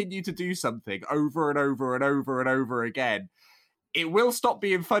just continue to do something over and over and over and over again, it will stop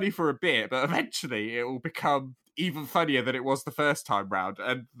being funny for a bit, but eventually it will become even funnier than it was the first time round.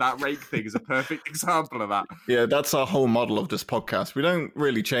 And that rake thing is a perfect example of that. Yeah, that's our whole model of this podcast. We don't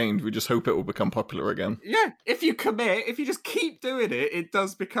really change. We just hope it will become popular again. Yeah, if you commit, if you just keep doing it, it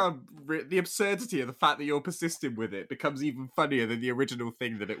does become the absurdity of the fact that you're persisting with it becomes even funnier than the original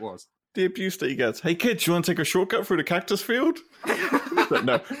thing that it was. The abuse that he gets. Hey, kids, you want to take a shortcut through the cactus field? But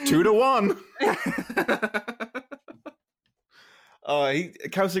no, 2-1.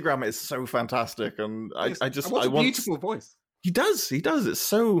 Kelsey Grammer is so fantastic, and I want a beautiful voice. He does. It's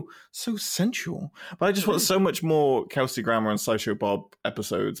so sensual. But I just want so much more Kelsey Grammer and SciShow Bob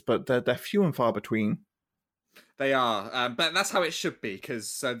episodes, but they're few and far between. They are, but that's how it should be,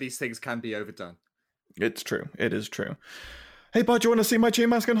 because these things can be overdone. It's true. It is true. Hey, Bob, do you want to see my chain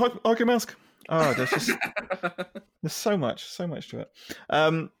mask and hockey mask? Oh, there's just there's so much to it.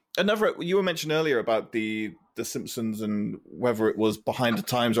 Another, you were mentioning earlier about the Simpsons and whether it was behind the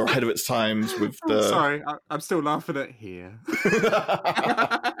times or ahead of its times with the... Sorry, I'm still laughing at here.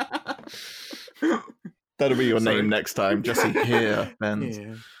 That'll be your name next time, Jesse Here,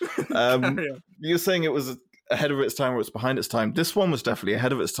 Ben. You're saying it was ahead of its time or it's behind its time. This one was definitely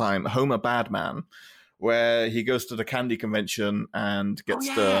ahead of its time. Homer Badman, where he goes to the candy convention and gets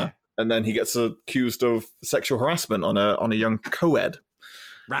and then he gets accused of sexual harassment on a young co-ed.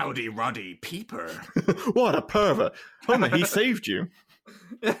 Rowdy Roddy Peeper. What a pervert. Homer, he saved you.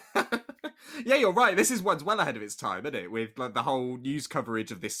 Yeah, you're right. This is one's well ahead of its time, isn't it? With like the whole news coverage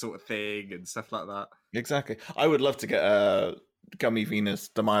of this sort of thing and stuff like that. Exactly. I would love to get a Gummy Venus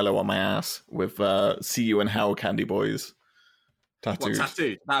de Milo on my ass with See You and How Candy Boys tattooed. What,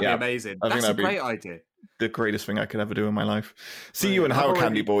 tattooed? That'd be amazing. That's a great idea. The greatest thing I could ever do in my life. See You and How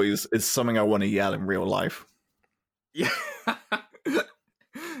Candy Boys is something I want to yell in real life. Yeah.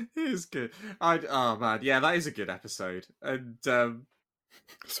 It is good. Oh man, yeah, that is a good episode. And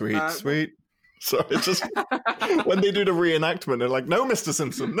sweet. So it's just when they do the reenactment, they're like, "No, Mr.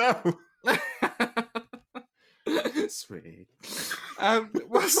 Simpson, no." Sweet.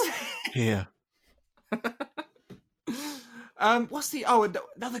 What's here? What's the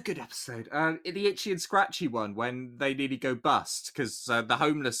another good episode? The Itchy and Scratchy one when they nearly go bust because the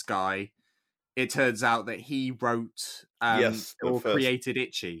homeless guy. It turns out that he wrote or created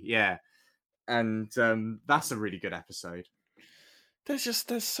Itchy, yeah, and that's a really good episode.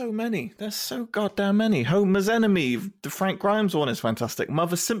 There's so many. There's so goddamn many. Homer's Enemy, the Frank Grimes one is fantastic.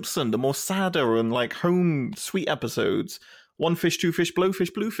 Mother Simpson, the more sadder and like home sweet episodes. One Fish, Two Fish,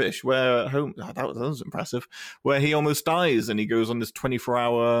 Blowfish, Bluefish, where that was impressive. Where he almost dies and he goes on this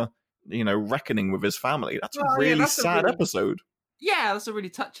 24-hour, reckoning with his family. That's a really sad episode. Yeah, that's a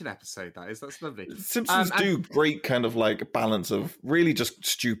really touching episode, that is. That's lovely. Simpsons do great kind of like balance of really just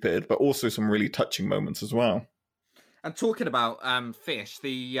stupid, but also some really touching moments as well. And talking about fish,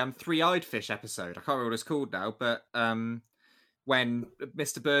 the Three-Eyed Fish episode, I can't remember what it's called now, but when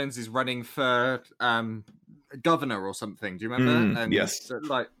Mr. Burns is running for governor or something, do you remember? And yes.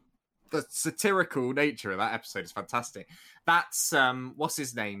 Like, the satirical nature of that episode is fantastic. That's what's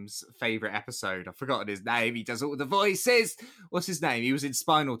his name's favourite episode. I've forgotten his name. He does all the voices. What's his name? He was in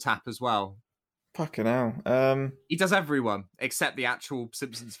Spinal Tap as well. Fucking hell. He does everyone except the actual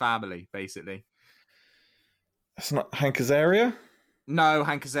Simpsons family, basically. It's not Hank Azaria? No,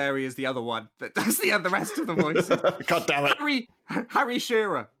 Hank Azaria is the other one that does the rest of the voices. God damn it. Harry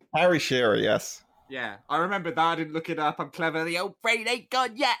Shearer. Harry Shearer, yes. Yeah, I remember that. I didn't look it up. I'm clever. The old brain ain't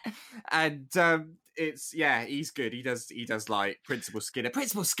gone yet. And he's good. He does like Principal Skinner.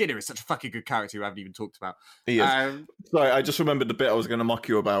 Principal Skinner is such a fucking good character who I haven't even talked about. He is. Sorry, I just remembered the bit I was going to mock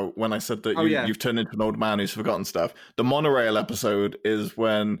you about when I said that you've turned into an old man who's forgotten stuff. The monorail episode is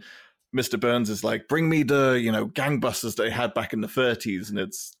when Mr. Burns is like, bring me the, gangbusters that they had back in the 30s, and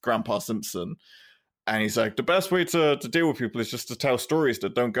it's Grandpa Simpson. And he's like, the best way to deal with people is just to tell stories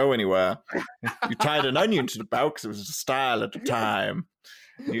that don't go anywhere. You tied an onion to the belt because it was a style at the time.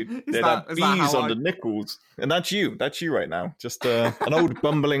 They'd have bees on the nickels. And that's you. That's you right now. Just an old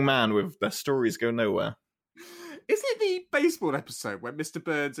bumbling man with their stories go nowhere. Is it the baseball episode where Mr.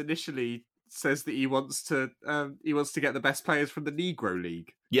 Burns initially says that he wants to get the best players from the Negro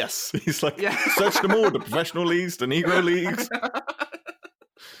League? Yes. He's like, search them all, the professional leagues, the Negro leagues.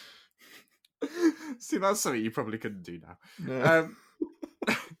 See, that's something you probably couldn't do now.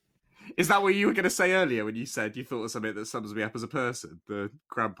 Yeah. Is that what you were going to say earlier when you said you thought of something that sums me up as a person? The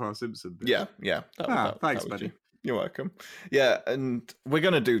Grandpa Simpson bit? Yeah. Thanks, buddy. You're welcome. Yeah, and we're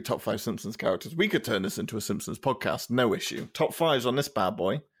going to do top 5 Simpsons characters. We could turn this into a Simpsons podcast, no issue. Top 5s on this bad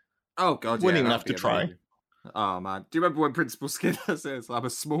boy. Oh god, Wouldn't yeah, even that'd have to be try. amazing. Oh man, do you remember when Principal Skinner says, "I'm a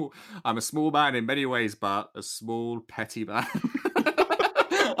small man in many ways, but a small petty man."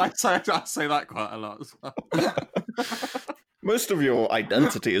 I say that quite a lot as well. Most of your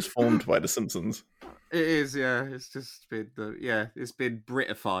identity is formed by The Simpsons. It is, yeah. It's just been, it's been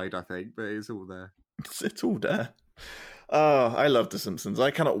Britified, I think, but it's all there. It's all there. I love The Simpsons.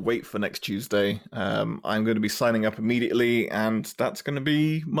 I cannot wait for next Tuesday. I'm going to be signing up immediately, and that's going to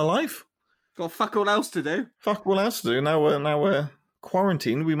be my life. Got fuck all else to do. Fuck what else to do. Now we're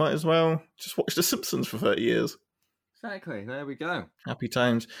quarantined. We might as well just watch The Simpsons for 30 years. Exactly. There we go. Happy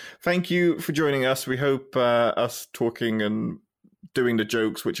times. Thank you for joining us. We hope us talking and doing the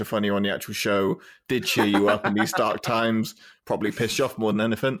jokes, which are funny on the actual show, did cheer you up in these dark times. Probably pissed you off more than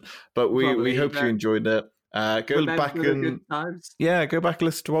anything. But we hope you enjoyed it. Go back and go back and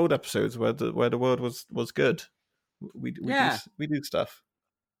listen to old episodes where the world was good. We do stuff.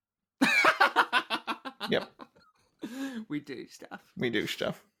 Yep. We do stuff. We do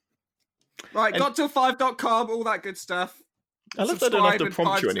stuff. Right, got5.com, all that good stuff. I love that I don't have to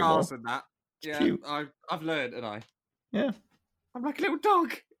prompt you anymore. And that. Yeah, cute. I've learned, and I. Yeah. I'm like a little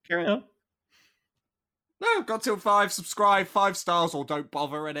dog. Carry on. No, got till 5. Subscribe, 5 stars, or don't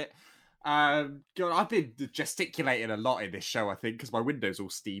bother in it. God, I've been gesticulating a lot in this show, I think, because my window's all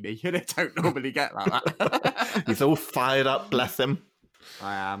steamy, and I don't normally get like that. He's all fired up, bless him.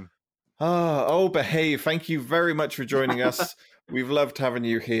 I am. Oh, behave. Thank you very much for joining us. We've loved having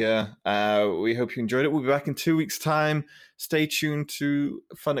you here. We hope you enjoyed it. We'll be back in 2 weeks' time. Stay tuned to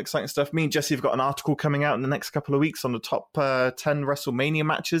fun, exciting stuff. Me and Jesse have got an article coming out in the next couple of weeks on the top 10 WrestleMania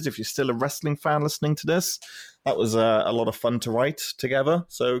matches. If you're still a wrestling fan listening to this, that was a lot of fun to write together.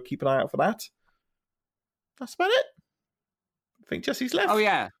 So keep an eye out for that. That's about it. I think Jesse's left. Oh,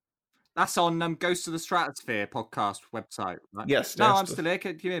 yeah. That's on Ghost of the Stratosphere podcast website. Right? Yes. No, I'm still here.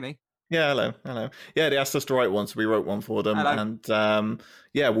 Can you hear me? Yeah, hello. Yeah, they asked us to write one, so we wrote one for them. Hello. And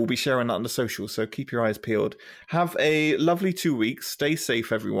we'll be sharing that on the socials, so keep your eyes peeled. Have a lovely 2 weeks. Stay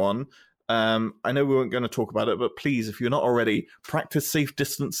safe, everyone. I know we weren't going to talk about it, but please, if you're not already, practice safe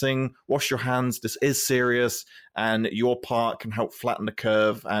distancing, wash your hands. This is serious, and your part can help flatten the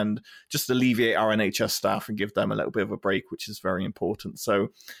curve and just alleviate our NHS staff and give them a little bit of a break, which is very important. So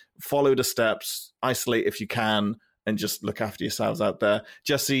follow the steps, isolate if you can, and just look after yourselves out there.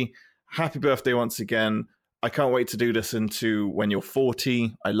 Jesse, happy birthday once again. I can't wait to do this into when you're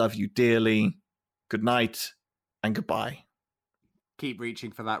 40. I love you dearly. Good night and goodbye. Keep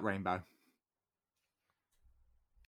reaching for that rainbow.